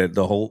blended at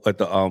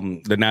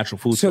the natural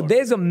food store? So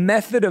there's a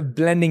method of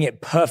blending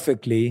it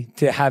perfectly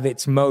to have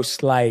its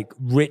most like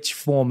rich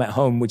form at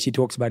home, which he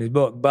talks about in his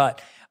book.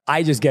 But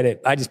I just get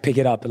it. I just pick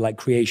it up at like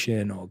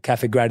Creation or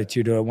Cafe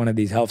Gratitude or one of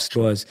these health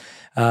stores.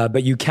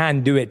 But you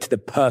can do it to the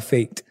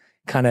perfect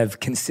kind of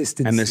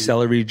consistency. And the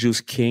celery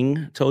juice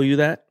king told you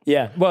that?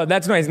 Yeah. Well,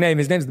 that's not his name.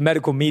 His name's the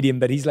medical medium,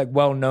 but he's like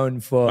well known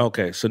for.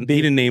 Okay. So he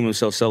didn't name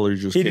himself Celery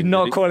Juice King. He did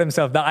not call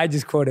himself that. I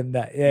just called him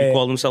that. Yeah. You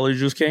called him Celery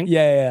Juice King?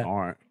 Yeah. All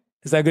right.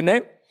 Is that a good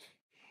name?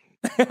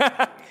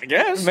 I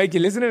guess. Make you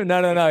listen to him?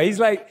 No. He's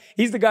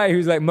the guy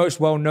who's like most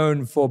well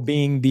known for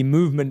being the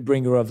movement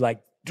bringer of like,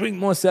 drink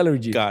more celery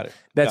juice. Got it.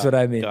 That's what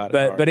I mean.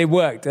 But it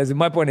worked.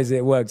 My point is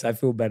it works. I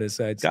feel better.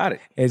 So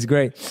it's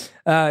great.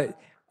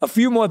 A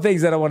few more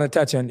things that I want to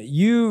touch on.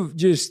 You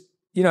just,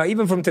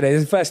 even from today,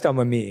 this is the first time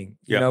we're meeting.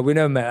 We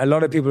know a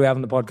lot of people we have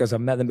on the podcast.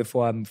 I've met them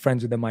before. I'm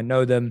friends with them. I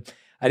know them.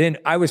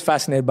 I was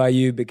fascinated by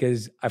you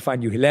because I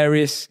find you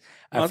hilarious.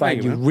 I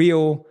find you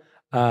real.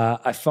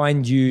 I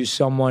find you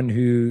someone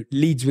who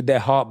leads with their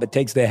heart, but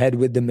takes their head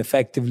with them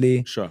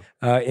effectively. Sure.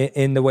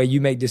 In the way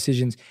you make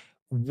decisions.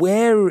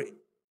 Where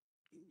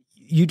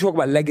you talk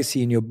about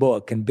legacy in your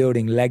book and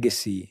building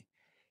legacy,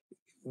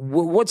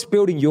 what's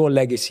building your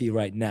legacy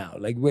right now?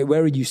 Like,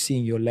 where are you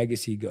seeing your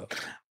legacy go?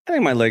 I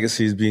think my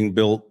legacy is being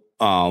built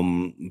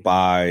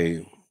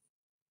by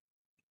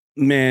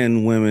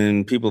men,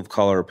 women, people of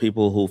color,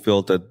 people who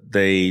felt that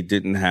they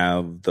didn't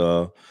have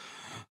the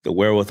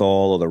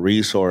wherewithal or the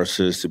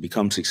resources to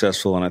become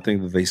successful. And I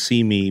think that they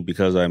see me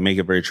because I make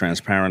it very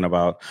transparent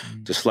about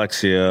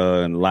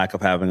dyslexia and lack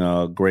of having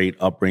a great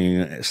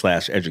upbringing /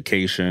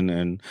 education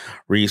and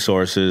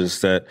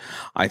resources, that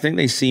I think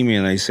they see me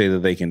and they say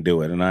that they can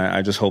do it. And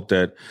I just hope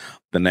that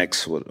the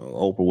next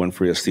Oprah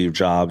Winfrey or Steve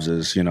Jobs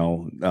is,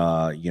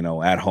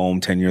 at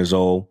home, 10 years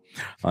old,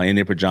 in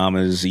their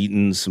pajamas,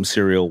 eating some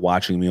cereal,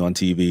 watching me on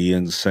TV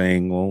and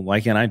saying, well,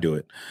 why can't I do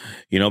it?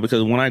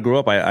 Because when I grew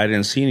up, I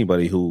didn't see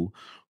anybody who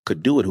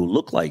could do it, who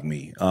looked like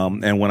me.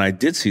 And when I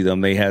did see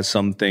them, they had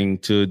something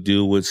to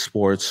do with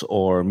sports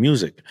or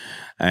music.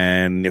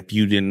 And if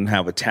you didn't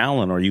have a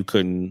talent or you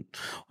couldn't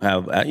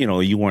have,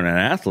 you weren't an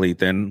athlete,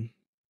 then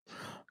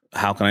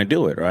how can I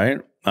do it, right?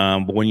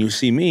 But when you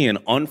see me, and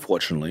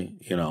unfortunately,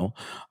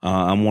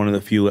 I'm one of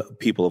the few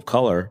people of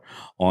color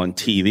on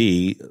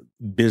TV,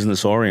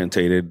 business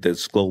orientated,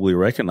 that's globally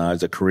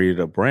recognized, that created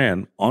a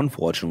brand,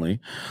 unfortunately.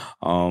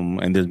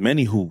 And there's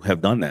many who have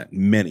done that,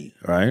 many,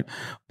 right?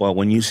 But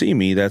when you see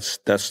me, that's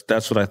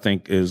what I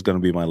think is going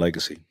to be my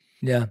legacy.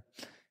 Yeah.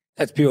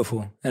 That's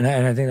beautiful. And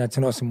I think that's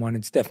an awesome one.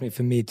 It's definitely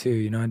for me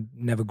too. I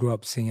never grew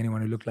up seeing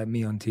anyone who looked like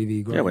me on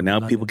TV. Yeah, but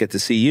now people get to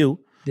see you.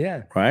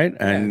 Yeah. Right.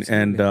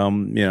 And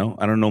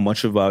I don't know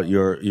much about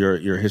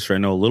your history. I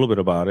know a little bit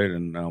about it,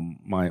 and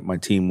my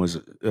team was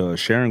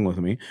sharing with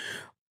me.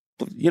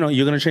 But,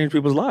 you're going to change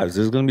people's lives.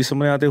 There's going to be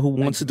somebody out there who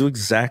wants to do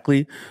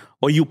exactly,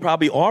 or you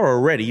probably are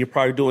already. You're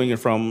probably doing it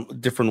from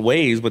different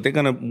ways, but they're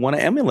going to want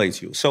to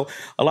emulate you. So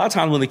a lot of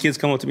times when the kids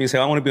come up to me and say,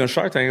 I want to be on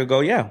Shark Tank, I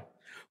go, yeah,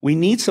 we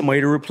need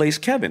somebody to replace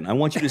Kevin. I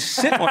want you to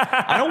sit on,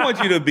 I don't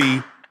want you to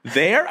be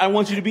there. I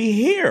want you to be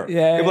here.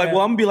 Yeah. They're like,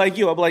 well, I'm going to be like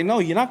you. I'm like, no,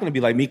 you're not going to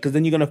be like me, because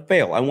then you're going to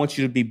fail. I want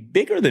you to be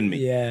bigger than me.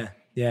 Yeah.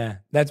 Yeah.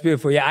 That's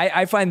beautiful. Yeah.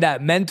 I find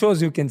that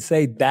mentors who can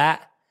say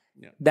that,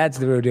 that's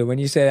the real deal. When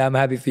you say, I'm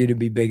happy for you to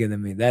be bigger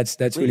than me, that's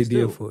really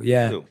beautiful.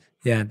 Yeah.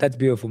 Yeah. That's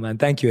beautiful, man.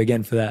 Thank you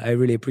again for that. I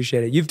really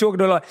appreciate it. You've talked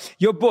a lot.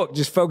 Your book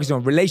just focused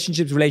on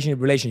relationships.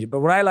 But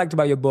what I liked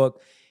about your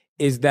book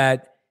is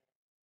that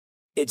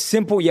it's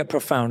simple yet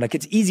profound. Like,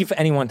 it's easy for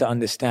anyone to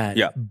understand.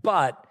 Yeah.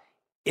 But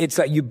it's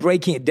like you're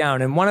breaking it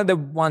down. And one of the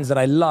ones that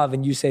I love,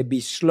 and you say, be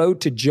slow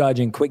to judge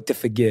and quick to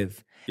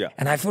forgive. Yeah.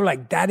 And I feel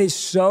like that is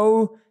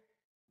so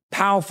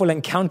powerful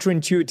and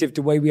counterintuitive to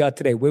the way we are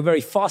today. We're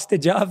very fast to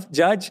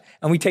judge,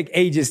 and we take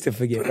ages to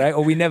forgive, right?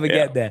 Or we never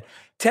get there.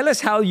 Tell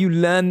us how you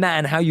learn that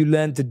and how you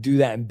learn to do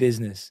that in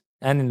business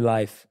and in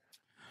life.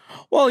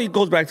 Well, it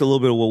goes back to a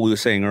little bit of what we were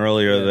saying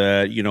earlier,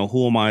 that,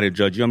 who am I to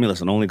judge you? I mean,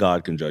 listen, only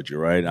God can judge you,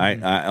 right?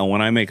 I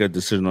when I make a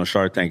decision on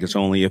Shark Tank, it's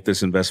only if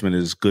this investment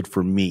is good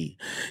for me.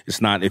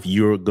 It's not if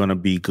you're going to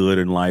be good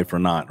in life or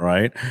not,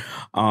 right?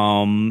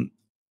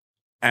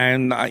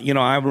 And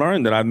I've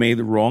learned that I've made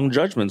the wrong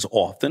judgments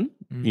often,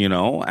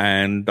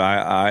 and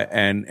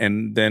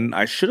and then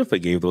I should have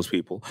forgave those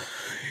people.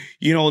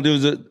 There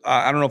was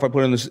I don't know if I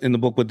put in the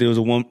book, but there was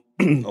a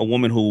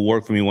woman who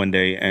worked for me one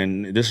day,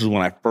 and this is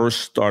when I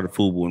first started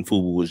FUBU, and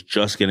FUBU was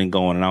just getting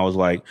going. And I was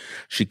like,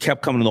 she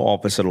kept coming to the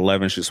office at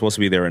 11. She was supposed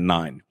to be there at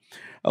 9.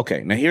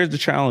 Okay, now here's the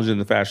challenge in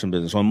the fashion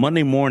business. On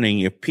Monday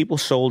morning, if people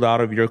sold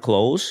out of your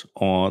clothes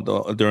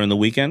during the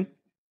weekend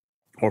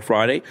or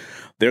Friday,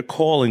 they're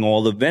calling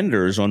all the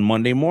vendors on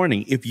Monday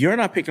morning. If you're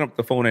not picking up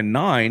the phone at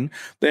 9,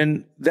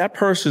 then that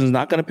person's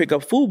not going to pick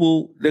up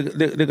FUBU.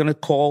 They're going to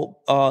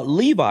call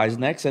Levi's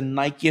next, and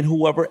Nike, and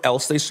whoever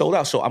else they sold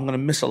out. So I'm going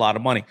to miss a lot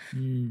of money.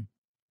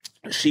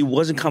 She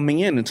wasn't coming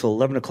in until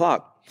 11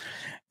 o'clock.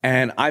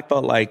 And I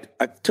felt like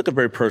I took it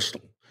very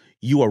personal.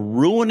 You are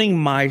ruining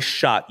my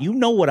shot. You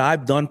know what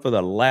I've done for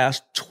the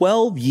last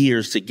 12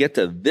 years to get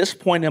to this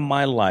point in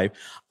my life.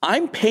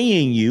 I'm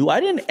paying you. I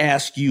didn't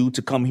ask you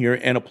to come here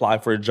and apply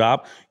for a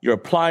job. You're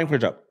applying for a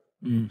job.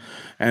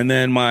 And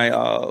then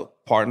my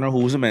partner, who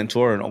was a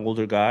mentor, an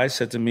older guy,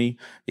 said to me,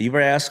 you ever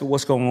ask her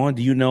what's going on?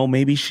 Do you know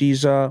maybe she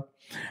has a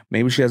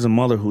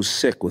mother who's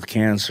sick with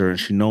cancer, and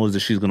she knows that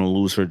she's going to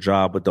lose her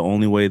job, but the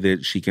only way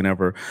that she can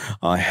ever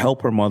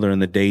help her mother in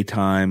the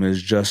daytime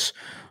is just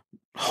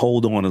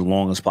hold on as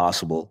long as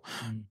possible,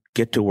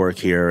 get to work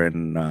here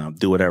and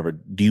do whatever.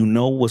 Do you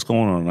know what's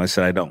going on? And I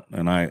said, I don't.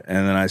 And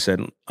then I said,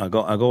 I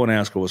go and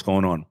ask her what's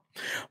going on.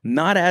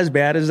 Not as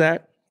bad as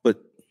that, but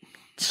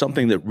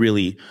something that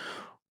really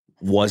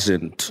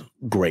wasn't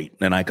great,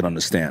 and I could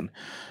understand.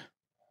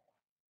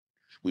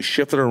 We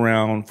shifted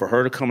around for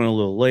her to come in a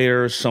little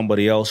later,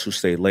 somebody else who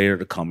stayed later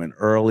to come in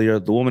earlier.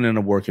 The woman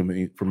ended up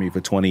working for me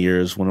for 20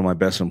 years, one of my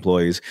best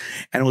employees.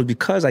 And it was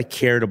because I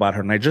cared about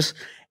her, and I just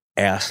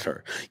asked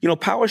her.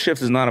 Power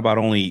shift is not about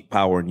only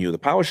power in you. The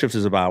power shift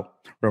is about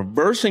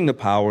reversing the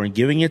power and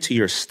giving it to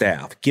your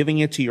staff, giving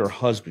it to your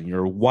husband,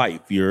 your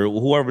wife, your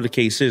whoever the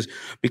case is,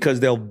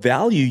 because they'll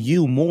value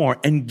you more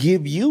and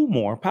give you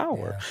more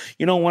power.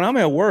 Yeah. When I'm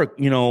at work,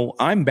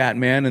 I'm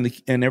Batman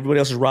and everybody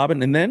else is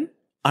Robin, and then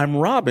I'm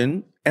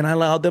Robin and I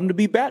allow them to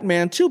be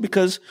Batman too,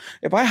 because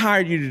if I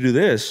hired you to do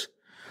this,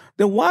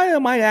 then why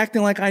am I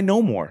acting like I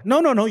know more?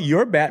 No,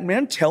 you're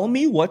Batman. Tell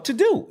me what to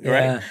do,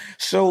 right?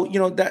 So,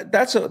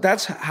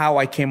 that's how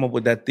I came up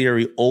with that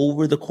theory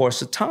over the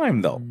course of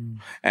time, though.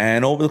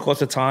 And over the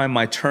course of time,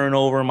 my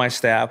turnover in my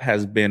staff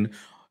has been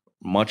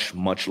much,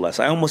 much less.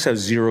 I almost have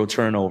zero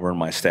turnover in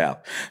my staff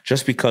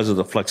just because of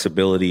the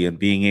flexibility and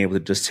being able to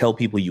just tell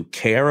people you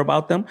care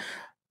about them.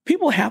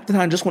 People half the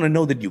time just want to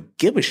know that you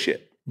give a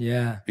shit.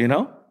 Yeah.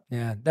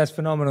 Yeah, that's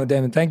phenomenal,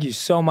 Daymond. Thank you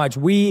so much.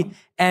 We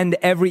end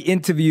every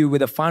interview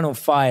with a final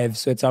 5.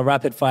 So it's our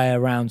rapid fire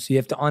round. So you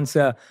have to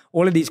answer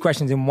all of these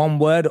questions in one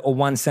word or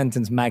one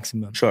sentence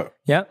maximum. Sure.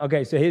 Yeah?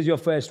 Okay, so here's your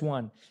first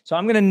one. So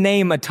I'm going to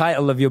name a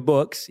title of your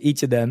books,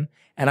 each of them,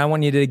 and I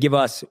want you to give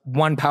us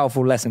one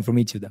powerful lesson from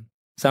each of them.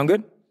 Sound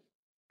good?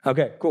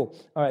 Okay, cool.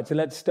 All right, so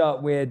let's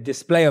start with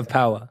Display of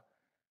Power.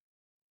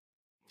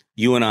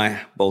 You and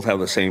I both have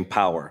the same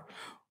power.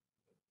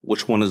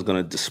 Which one is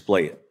going to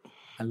display it?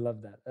 I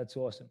love that. That's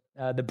awesome.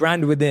 The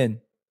Brand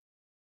Within.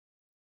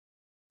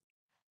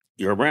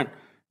 You're a brand.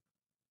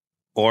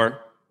 Or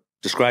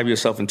describe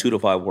yourself in 2 to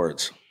 5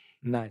 words.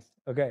 Nice.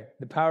 Okay.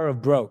 The Power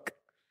of Broke.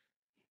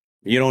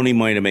 You don't need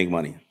money to make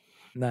money.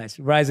 Nice.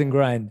 Rise and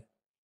Grind.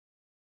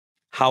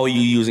 How are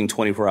you using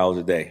 24 hours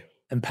a day?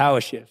 And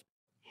Power Shift.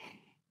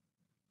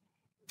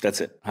 That's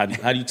it. How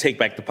do you take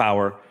back the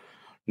power,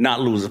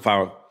 not lose the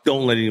power?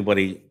 Don't let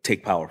anybody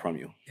take power from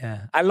you.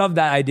 Yeah. I love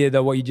that idea,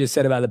 though, what you just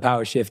said about the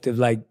power shift of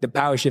like the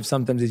power shift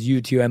sometimes is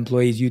you to your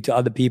employees, you to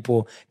other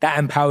people. That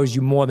empowers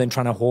you more than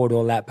trying to hoard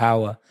all that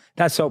power.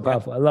 That's so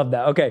powerful. I love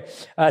that. Okay.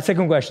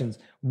 Second questions.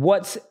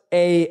 What's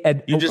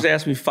You just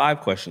asked me 5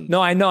 questions. No,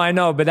 I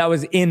know, but that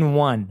was in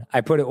one.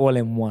 I put it all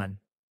in one.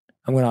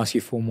 I'm going to ask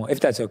you 4 more,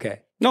 if that's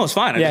okay. No, it's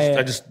fine.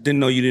 I just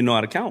didn't know you didn't know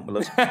how to count. But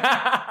let's...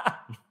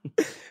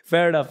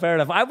 Fair enough.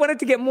 I wanted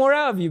to get more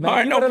out of you, man. All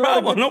right,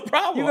 no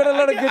problem. You got a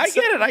lot of good stuff.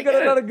 You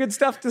got a lot of good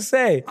stuff to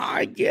say.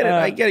 I get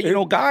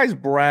it. Guys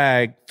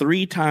brag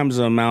 3 times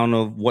the amount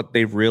of what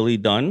they've really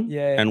done,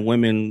 and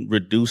women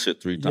reduce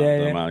it 3 times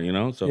the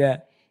amount. So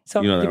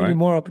so giving you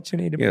more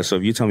opportunity. Yeah. So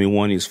if you tell me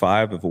 1 is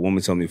 5, if a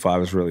woman tells me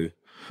 5, it's really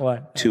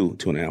what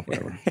 2.5,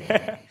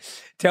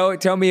 whatever.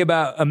 Tell me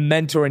about a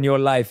mentor in your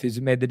life who's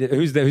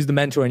who's the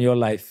mentor in your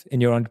life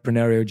in your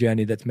entrepreneurial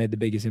journey that's made the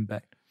biggest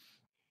impact.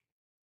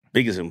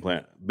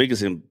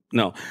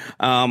 No.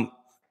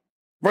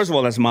 First of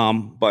all, that's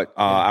mom, but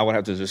I would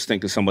have to just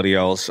think of somebody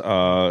else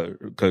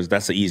because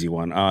that's the easy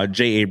one.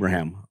 Jay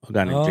Abraham, a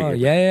guy named Jay Abraham.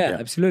 Yeah,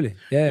 absolutely.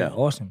 Yeah,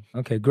 awesome.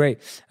 Okay, great.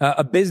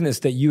 A business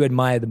that you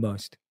admire the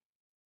most?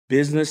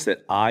 Business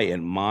that I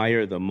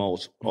admire the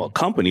most? Well,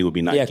 company would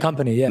be Nike. Yeah,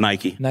 company, yeah.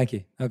 Nike.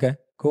 Okay,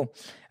 cool.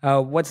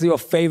 What's your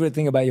favorite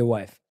thing about your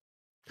wife?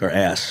 Her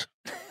ass.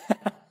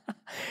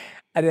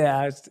 I didn't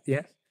ask,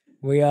 yeah.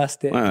 We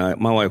asked it.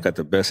 My wife got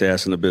the best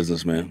ass in the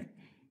business, man.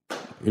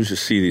 You should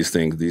see these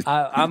things.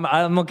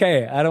 I'm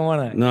okay. I don't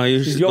want to. No,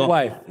 she's your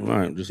wife. All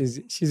right,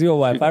 she's your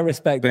wife. I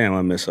respect. Damn,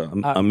 I miss her.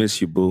 I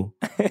miss you, boo.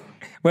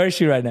 Where is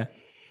she right now?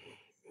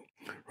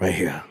 Right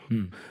here.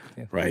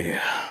 Yeah. Right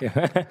here.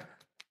 Yeah.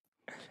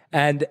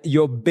 And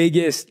your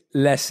biggest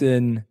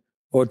lesson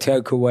or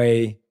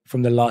takeaway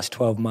from the last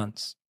 12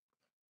 months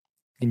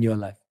in your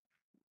life?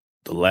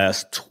 The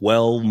last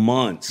 12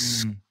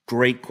 months.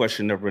 Great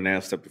question. Never been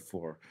asked that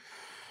before.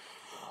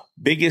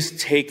 Biggest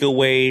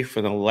takeaway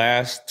for the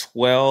last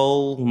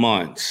 12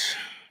 months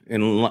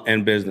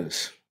in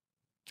business.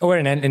 Or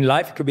in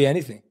life, it could be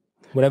anything.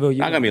 Whatever you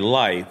Not going to be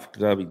life,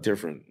 because that'll be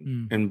different.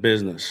 In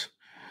business.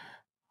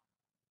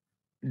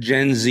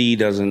 Gen Z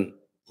doesn't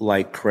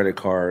like credit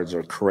cards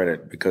or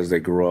credit because they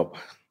grew up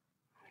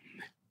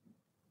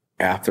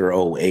after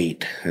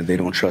 2008 and they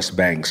don't trust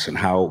banks. And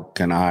how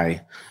can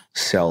I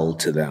sell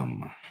to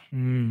them?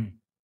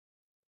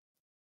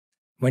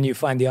 When you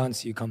find the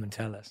answer, you come and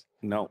tell us.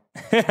 No.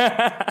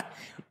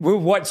 We'll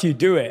watch you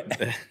do it.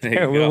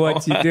 We'll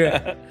watch you do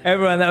it.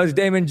 Everyone, that was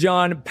Daymond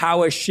John.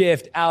 Power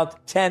Shift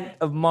out 10th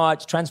of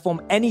March.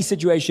 Transform any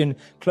situation,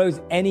 close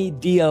any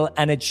deal,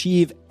 and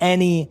achieve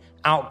any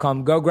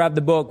outcome. Go grab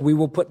the book. We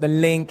will put the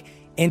link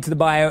into the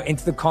bio,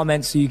 into the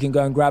comments, so you can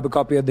go and grab a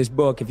copy of this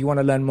book if you want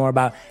to learn more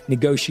about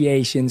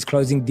negotiations,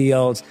 closing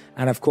deals,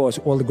 and of course,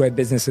 all the great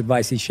business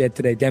advice he shared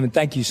today. Daymond,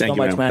 thank you so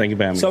much, man. Thank you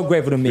for having me. So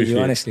grateful to meet Appreciate you,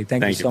 it. honestly.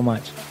 Thank you so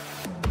much.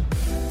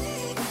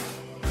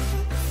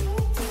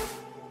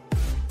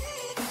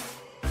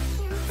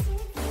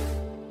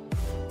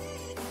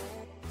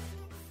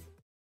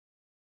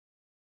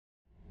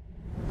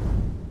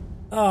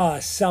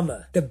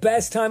 Summer. The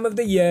best time of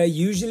the year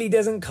usually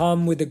doesn't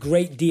come with a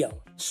great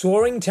deal.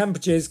 Soaring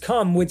temperatures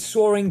come with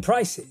soaring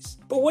prices.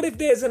 But what if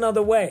there's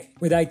another way?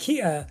 With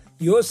IKEA,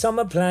 your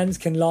summer plans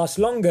can last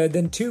longer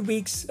than 2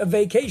 weeks of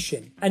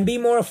vacation and be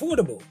more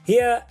affordable.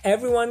 Here,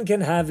 everyone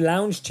can have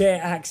lounge chair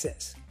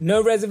access.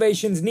 No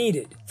reservations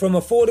needed. From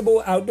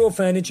affordable outdoor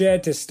furniture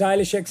to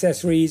stylish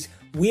accessories,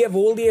 we have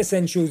all the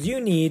essentials you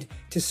need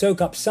to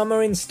soak up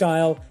summer in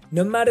style,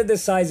 no matter the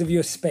size of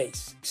your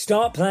space.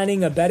 Start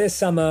planning a better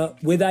summer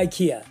with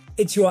IKEA.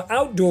 It's your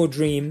outdoor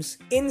dreams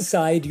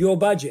inside your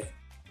budget.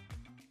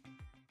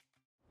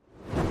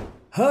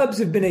 Herbs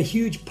have been a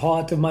huge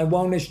part of my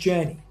wellness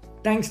journey,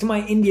 thanks to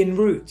my Indian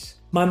roots.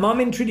 My mum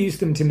introduced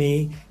them to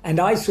me, and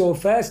I saw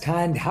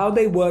firsthand how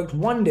they worked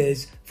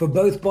wonders for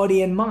both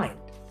body and mind.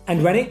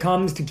 And when it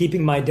comes to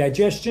keeping my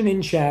digestion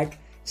in check,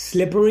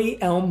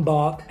 slippery elm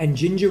bark and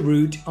ginger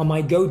root are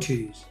my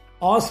go-tos.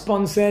 Our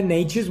sponsor,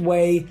 Nature's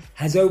Way,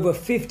 has over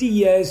 50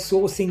 years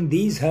sourcing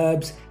these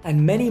herbs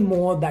and many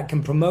more that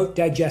can promote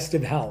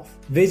digestive health.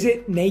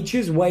 Visit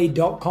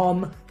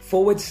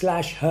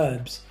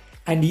naturesway.com/herbs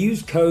and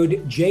use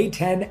code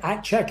J10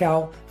 at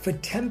checkout for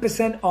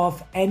 10%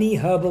 off any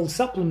herbal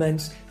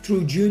supplements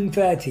through June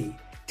 30.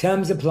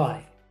 Terms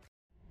apply.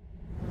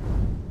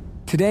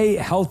 Today,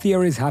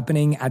 healthier is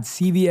happening at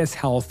CVS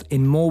Health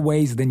in more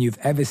ways than you've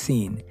ever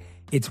seen.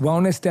 It's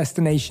wellness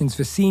destinations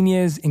for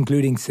seniors,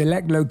 including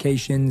select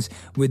locations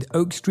with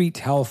Oak Street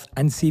Health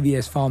and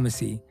CVS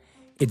Pharmacy.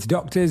 It's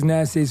doctors,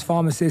 nurses,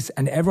 pharmacists,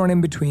 and everyone in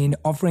between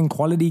offering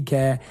quality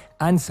care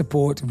and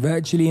support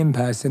virtually in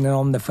person and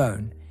on the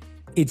phone.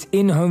 It's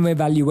in-home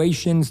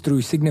evaluations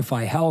through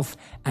Signify Health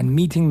and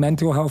meeting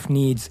mental health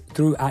needs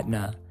through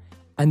Aetna.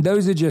 And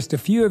those are just a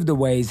few of the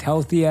ways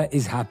healthier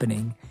is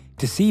happening.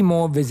 To see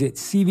more, visit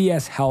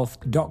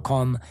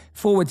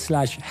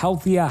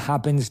cvshealth.com/healthier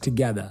happens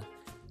together.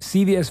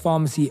 CVS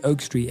Pharmacy,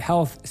 Oak Street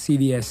Health,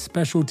 CVS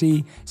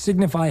Specialty,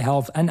 Signify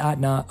Health, and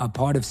Aetna are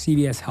part of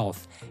CVS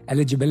Health.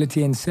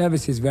 Eligibility and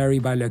services vary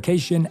by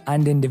location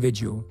and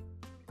individual.